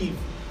leave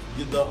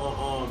your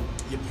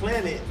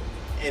planet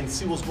and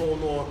see what's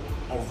going on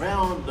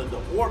around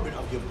the orbit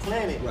of your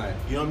planet, right,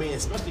 you know what I mean?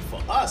 Especially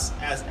for us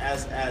as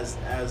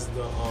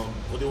the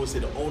what they would say,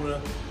 the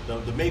owner,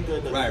 the maker,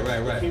 the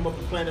cream of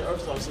the planet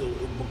Earth. So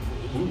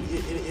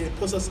it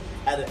puts us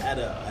at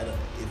an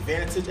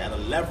advantage, at a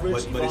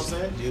leverage. You know what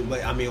I'm saying?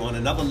 But I mean, on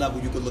another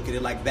level, you could look at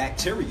it like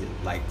bacteria,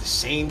 like the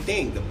same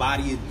thing. The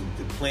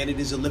planet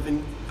is a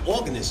living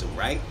organism,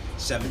 right?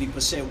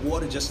 70%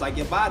 water, just like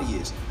your body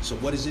is. So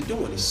what is it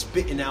doing? It's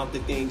spitting out the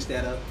things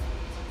that are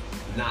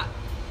not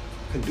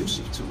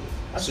conducive to it.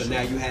 That's so true.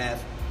 Now you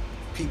have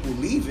people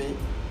leaving,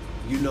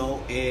 you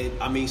know, and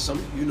I mean,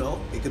 some, you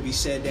know, it could be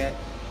said that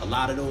a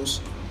lot of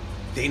those,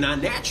 they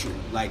not natural.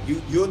 Like,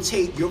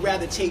 you'll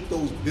rather take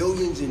those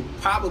billions and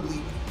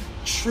probably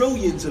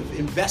trillions of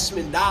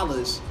investment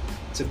dollars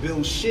to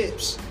build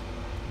ships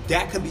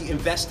that could be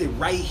invested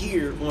right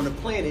here on the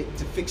planet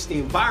to fix the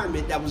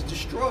environment that was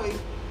destroyed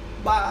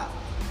by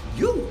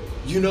you.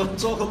 You know what I'm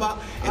talking about?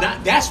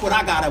 And that's what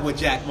I got at what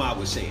Jack Ma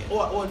was saying.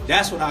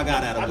 That's what I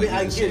got at what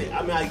I get it.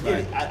 I get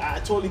it. I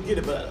totally get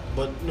it.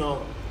 But you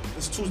know,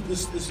 it's two.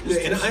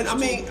 I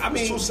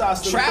mean, two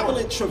sides to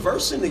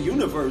traversing the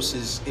universe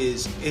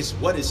is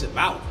what it's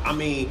about. I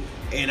mean,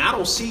 and I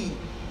don't see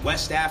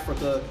West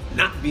Africa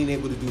not being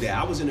able to do that.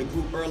 I was in a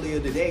group earlier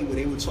today where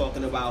they were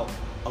talking about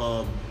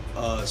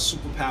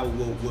superpower.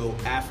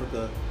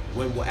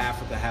 When will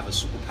Africa have a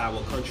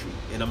superpower country?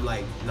 And I'm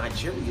like,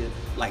 Nigeria,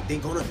 like they're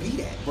gonna be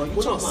that, bro. You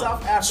talking about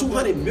South Africa,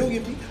 200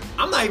 million people?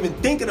 I'm not even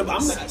thinking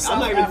about. I'm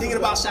not even thinking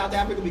about South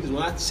Africa, because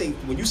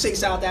when you say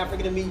South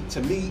Africa to me,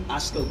 I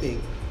still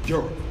think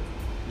Europe.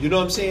 You know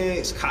what I'm saying?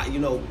 It's, you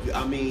know,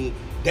 I mean,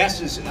 that's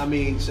just, I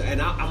mean, so,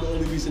 and I'm the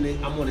only reason that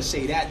I'm gonna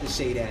say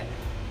that,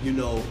 you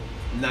know,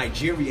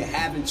 Nigeria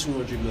having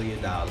 200 million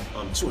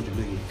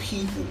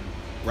people,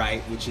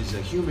 right, which is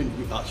a human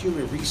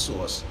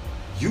resource,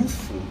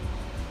 youthful,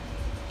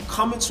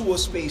 coming to a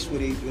space where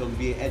they're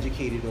being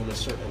educated on a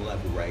certain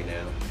level right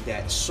now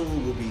that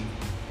soon will be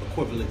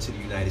equivalent to the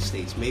United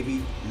States.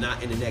 Maybe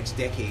not in the next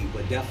decade,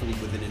 but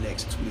definitely within the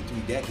next 2 to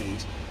 3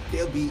 decades,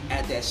 they'll be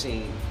at that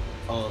same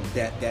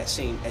that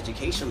same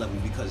education level,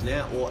 because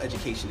now all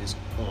education is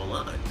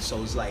online.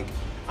 So it's like,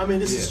 I mean,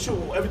 this is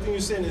true. Everything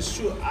you're saying is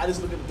true. I just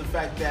look at the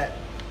fact that,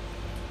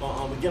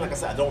 again, like I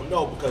said, I don't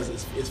know, because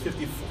it's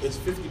 50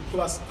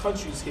 plus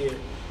countries here,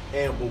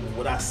 and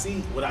what I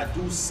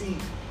do see,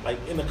 like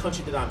in the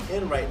country that I'm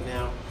in right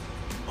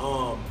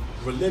now,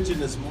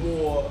 religion is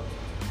more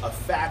a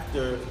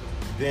factor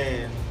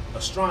than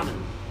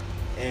astronomy.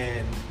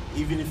 And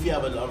even if you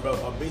have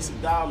a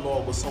basic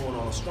dialogue with someone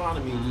on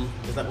astronomy,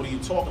 it's like, what are you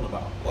talking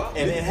about? Well,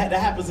 and that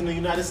happens in the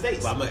United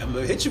States. I'm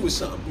gonna hit you with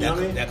something.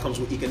 That comes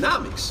with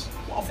economics.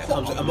 Well,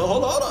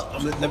 hold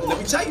up. Let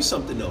me tell you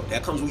something though.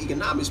 That comes with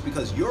economics,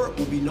 because Europe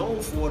will be known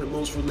for the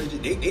most religious.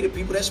 They the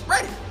people that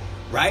spread it,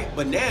 right?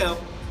 But now,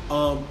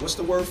 what's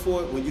the word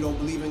for it when you don't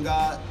believe in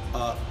God?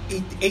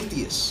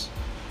 Atheists.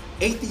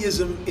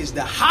 Atheism is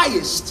the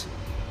highest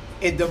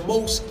and the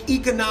most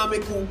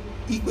economically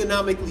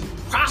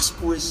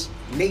prosperous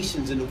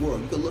nations in the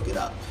world. You can look it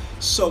up.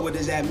 So what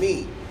does that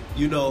mean?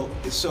 You know,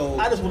 so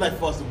I just would like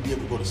for us to be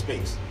able to go to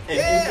space.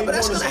 And but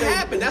that's gonna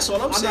happen. That's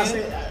all I'm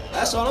saying.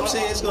 That's all I'm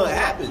saying. It's gonna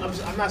happen.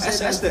 I'm not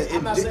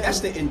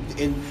saying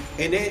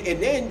and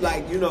then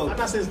like, you know, I'm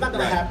not saying it's not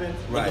gonna happen.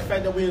 But Right. the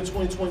fact that we're in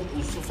 2020,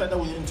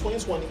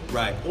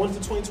 Right. going into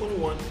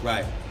 2021,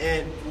 Right.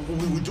 and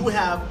we do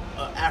have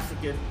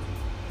African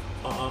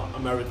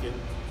American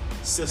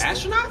system.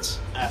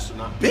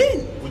 Astronaut.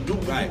 Ben. We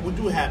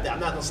do have that.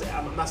 I'm not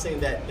saying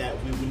that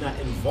we're not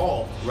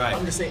involved. Right.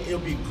 I'm just saying it'll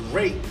be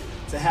great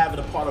to have it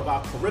a part of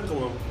our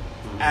curriculum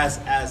as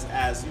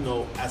you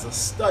know, as a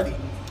study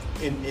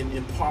in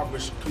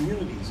impoverished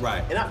communities.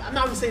 Right. And I'm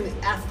not even saying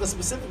in Africa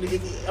specifically.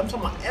 I'm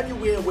talking about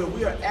everywhere where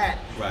we are at.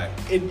 Right.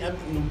 In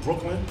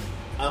Brooklyn,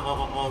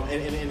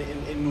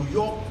 in New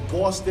York,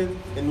 Boston,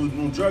 and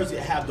New Jersey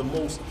have the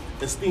most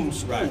esteemed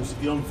schools.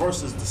 Right. You know,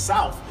 versus the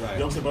South. Right. You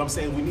know what I'm saying? But I'm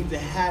saying we need to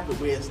have it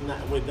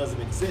where it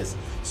doesn't exist.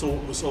 So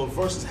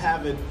versus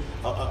having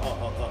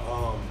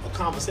a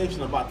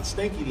conversation about the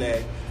stinky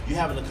leg, you're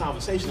having a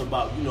conversation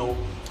about, you know,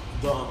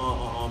 the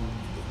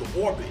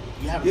orbit.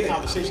 You have a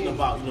conversation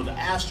about, you know, the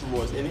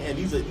asteroids, and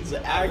these are.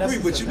 I agree,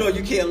 but you know,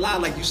 you can't lie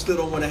like you still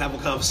don't want to have a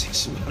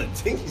conversation about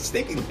a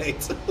stinking leg.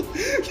 You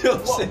know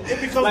what I'm saying? It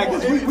becomes like,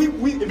 more,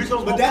 it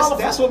becomes but more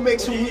that's what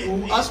makes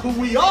us who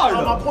we are.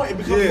 Though. My point. It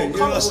becomes more you know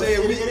what I'm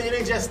saying? It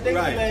ain't just stinky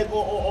leg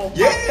or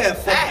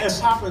facts.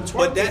 And pop and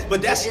twerk.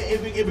 But that's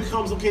it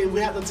becomes okay.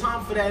 We have the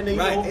time for that, and then,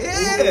 right. You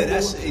know,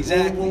 That's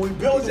exactly. When we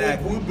build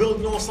it, we're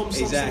building on some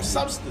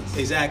substance.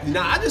 Exactly.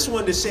 Now, I just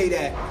wanted to say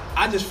that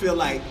I just feel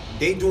like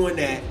they doing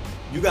that.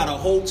 You got a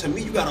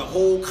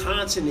whole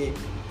continent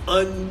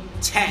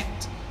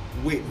untapped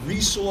with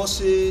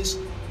resources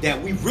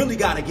that we really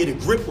got to get a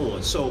grip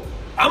on. So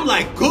I'm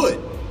like, good,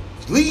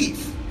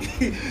 leave.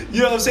 You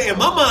know what I'm saying? In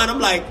my mind, I'm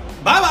like,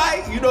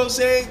 bye-bye. You know what I'm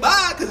saying?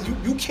 Bye, because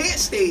you can't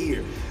stay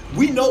here.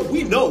 We know,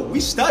 we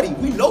study.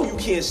 We know you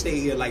can't stay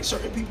here. Like,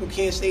 certain people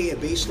can't stay here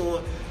based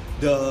on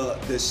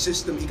the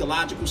system,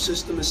 ecological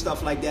system and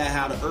stuff like that,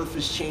 how the earth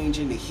is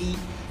changing, the heat,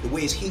 the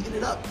way it's heating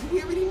it up.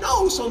 We already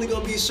know it's only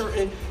going to be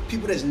certain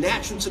people that's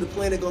natural to the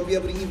planet going to be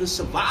able to even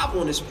survive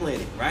on this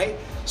planet, right?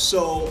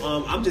 So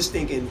I'm just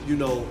thinking, you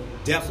know,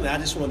 definitely, I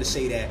just want to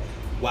say that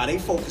while they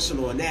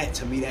focusing on that,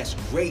 to me that's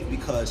great,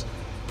 because,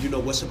 you know,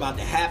 what's about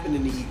to happen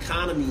in the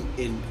economy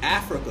in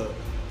Africa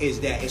is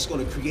that it's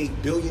going to create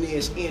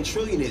billionaires and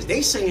trillionaires.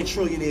 They saying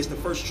trillionaires, the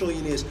first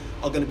trillionaires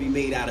are going to be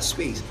made out of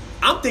space.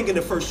 I'm thinking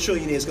the first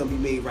trillionaire is going to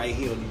be made right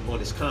here on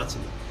this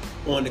continent,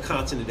 on the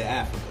continent of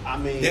Africa. I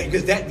mean,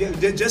 because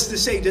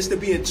just to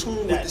be in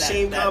tune with the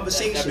same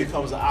conversation. That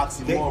becomes an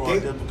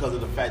oxymoron just because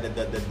of the fact that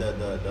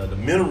the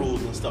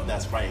minerals and stuff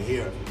that's right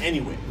here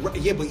anyway. Right,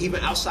 yeah, but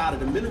even outside of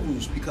the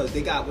minerals, because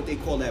they got what they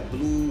call that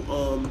blue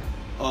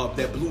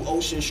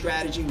ocean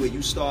strategy, where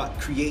you start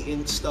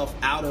creating stuff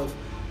out of,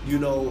 you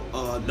know,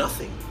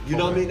 nothing. You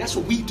know what I mean? That's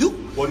what we do.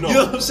 Well, no. You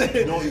know what I'm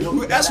saying?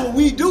 No, that's what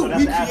we do. No,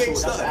 we create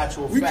stuff.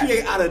 We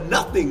create out of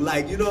nothing.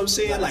 Like, you know what I'm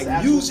saying? Like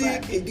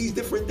music and these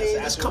different things.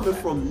 It's coming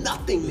from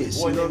nothingness.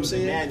 You know what I'm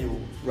saying?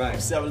 Emmanuel from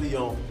Sierra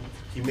Leone.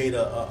 He made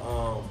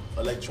a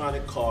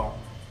electronic car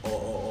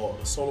or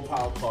a solar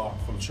powered car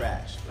from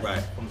trash,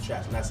 right? From the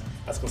trash, and that's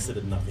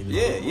considered nothing.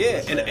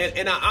 Yeah.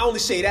 And I only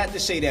say that to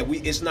say that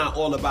it's not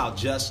all about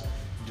just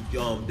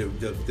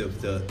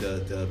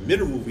the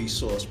mineral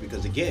resource,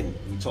 because again,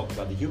 we talked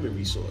about the human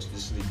resource.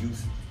 This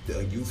is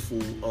the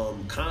youthful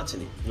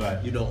continent. Right.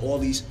 You know, all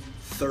these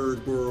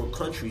third world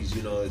countries.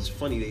 You know, it's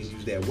funny they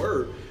use that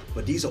word,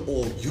 but these are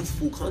all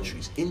youthful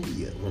countries.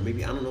 India, or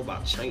maybe I don't know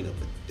about China,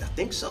 but I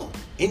think so.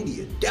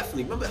 India,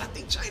 definitely. Remember, I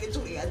think China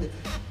too. They had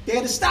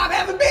to stop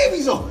having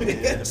babies over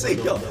there. Yeah, Say,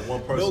 yo,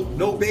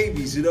 no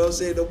babies. You know what I'm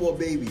saying? No more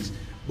babies.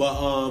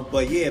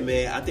 But yeah,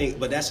 man. I think,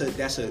 but that's a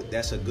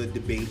good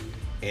debate.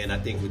 And I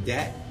think with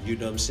that, you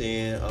know what I'm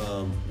saying,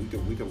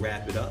 we can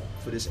wrap it up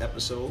for this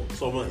episode.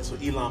 So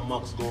Elon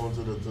Musk going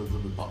to the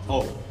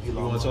Elon, you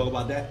want to talk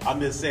about that?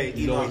 I'm just saying,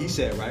 you know what he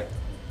said, right?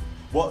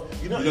 Well,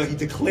 you know he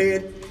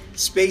declared,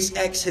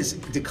 SpaceX has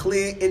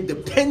declared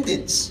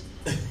independence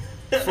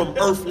from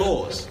Earth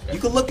laws. You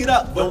can look it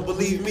up. Don't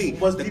believe me.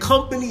 The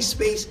company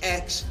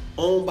SpaceX,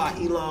 owned by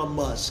Elon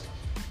Musk,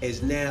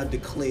 has now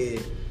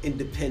declared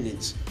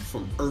independence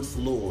from Earth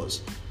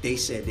laws. They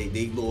said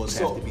they laws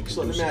have to be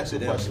conducive to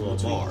them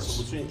on Mars.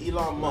 So between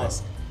Elon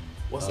Musk,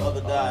 what's the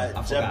other guy,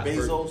 Jeff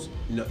Bezos?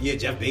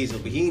 Jeff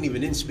Bezos, but he ain't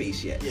even in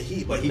space yet. Yeah,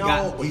 he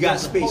got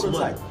space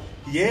money.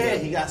 Yeah,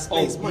 he got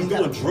space money.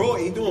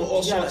 He's doing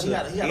all sorts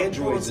of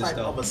androids and stuff.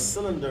 Of a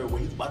cylinder where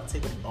he's about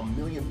to take a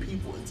million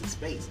people into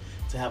space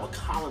to have a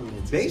colony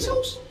in space.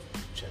 Bezos?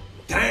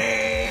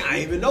 Dang, I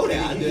didn't even know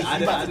that.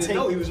 I didn't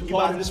know he was a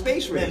part of the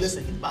space race. Man,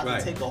 listen, he's about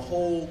to take a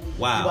whole.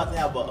 Wow. He's about to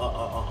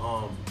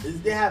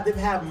have they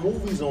have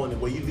movies on it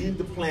where you leave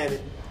the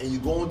planet and you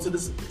go into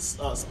this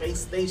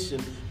space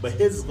station, but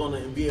his is going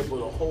to be able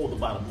to hold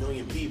about 1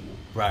 million people.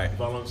 Right. You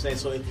know what I'm saying?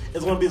 So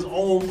it's going to be his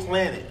own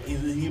planet.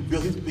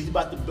 He's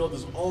about to build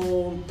his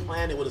own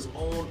planet with his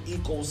own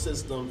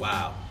ecosystem.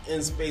 Wow.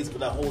 In space,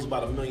 but that holds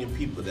about 1 million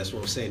people. But that's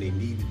what I'm saying. They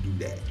need to do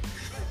that.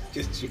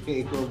 Just you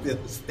ain't gonna be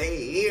able to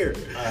stay here.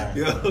 Right.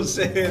 You know what I'm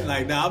saying?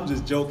 Like, nah, I'm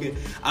just joking.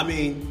 I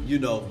mean,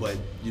 but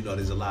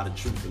there's a lot of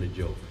truth in the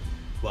joke.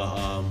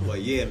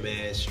 But yeah,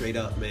 man, straight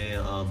up,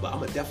 man. But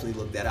I'm gonna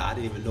definitely look that up. I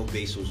didn't even know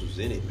Bezos was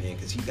in it, man,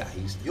 because you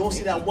don't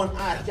see that one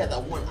eye. He got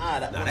that one eye.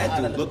 That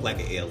dude looked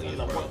like an alien,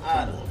 bro.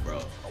 Come on, bro.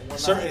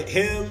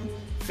 Him,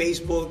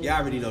 Facebook,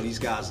 y'all already know these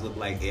guys look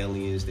like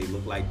aliens. They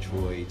look like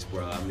droids,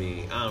 bro. I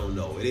mean, I don't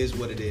know. It is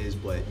what it is,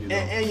 but you know.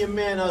 And your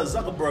man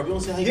Zuckerberg, you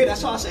don't see how yeah,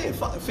 that's all I'm saying.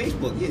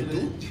 Facebook, yeah,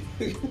 dude.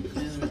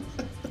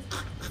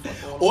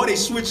 Or they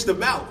switched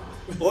them out.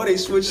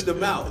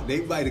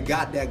 They might have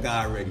got that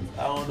guy already.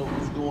 I don't know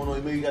what's going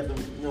on. Maybe you got the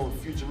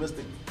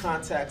futuristic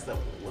contacts that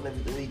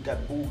whenever you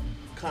got Google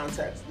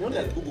contacts. You don't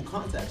got Google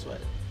contacts, right?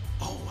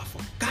 Oh, I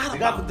forgot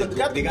about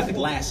that. They got the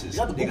glasses. They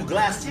got the Google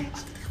glasses.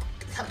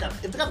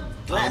 If they got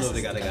glasses, I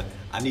don't know if they got.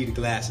 I need the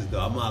glasses though.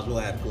 I might as well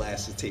have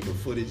glasses, taking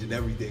footage and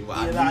everything. Well,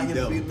 I need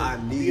them. I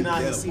need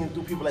them. You're seeing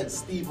through people like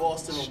Steve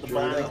Austin with the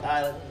Bionic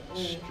Eye.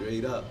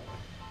 Straight up.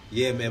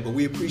 Yeah, man, but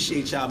we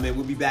appreciate y'all, man.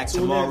 We'll be back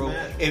tomorrow.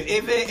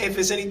 If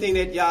it's anything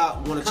that y'all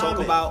want to talk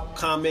about,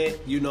 comment.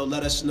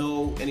 Let us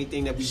know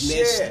anything that we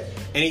missed,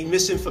 any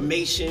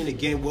misinformation.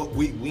 Again, what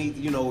we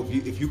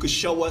if you could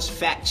show us,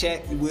 fact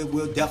check,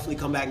 we'll definitely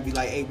come back and be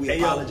like, hey, we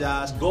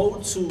apologize. Go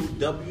to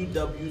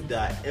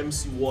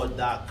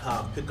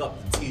www.mcwar.com. Pick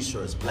up the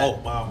T-shirts.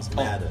 Black Moms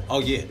Matter. Oh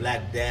yeah,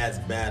 Black Dads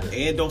Matter.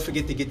 And don't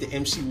forget to get the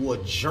MC War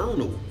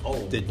Journal.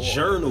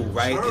 Journal,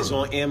 right? It's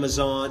on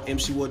Amazon.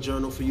 MC War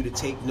Journal for you to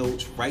take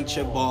notes, write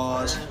your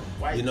bars,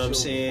 you know what I'm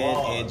saying,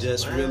 and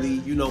just really,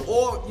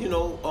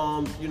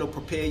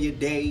 prepare your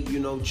day,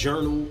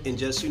 journal, and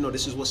just,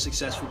 this is what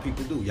successful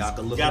people do. Y'all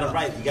can look it up.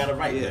 You got it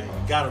right, man. You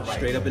got it right.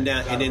 Straight up and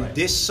down. And then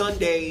this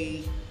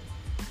Sunday,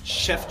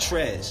 Chef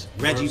Trez,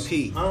 Reggie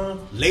P.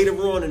 Later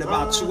on, in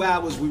about 2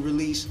 hours, we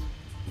release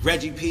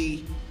Reggie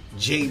P,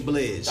 Jay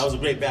Blizz. That was a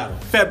great battle.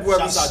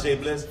 February Shouts out Jay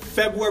Blizz.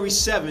 February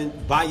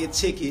 7th, buy your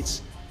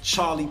tickets.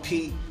 Charlie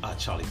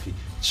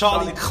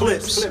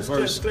Clips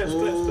versus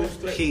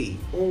P.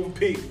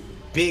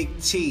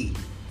 Big T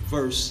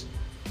versus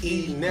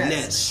E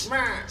Ness.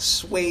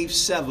 Swave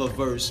Sever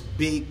versus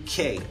Big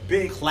K.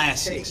 Big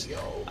Classics. K,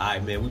 all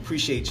right, man. We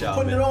appreciate y'all,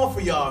 putting man. It on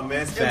for y'all,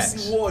 man. It's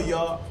MC War,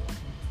 y'all.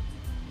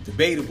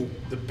 Debatable.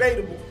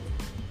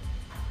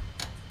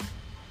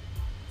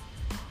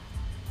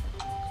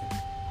 Now,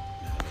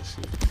 let's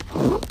see.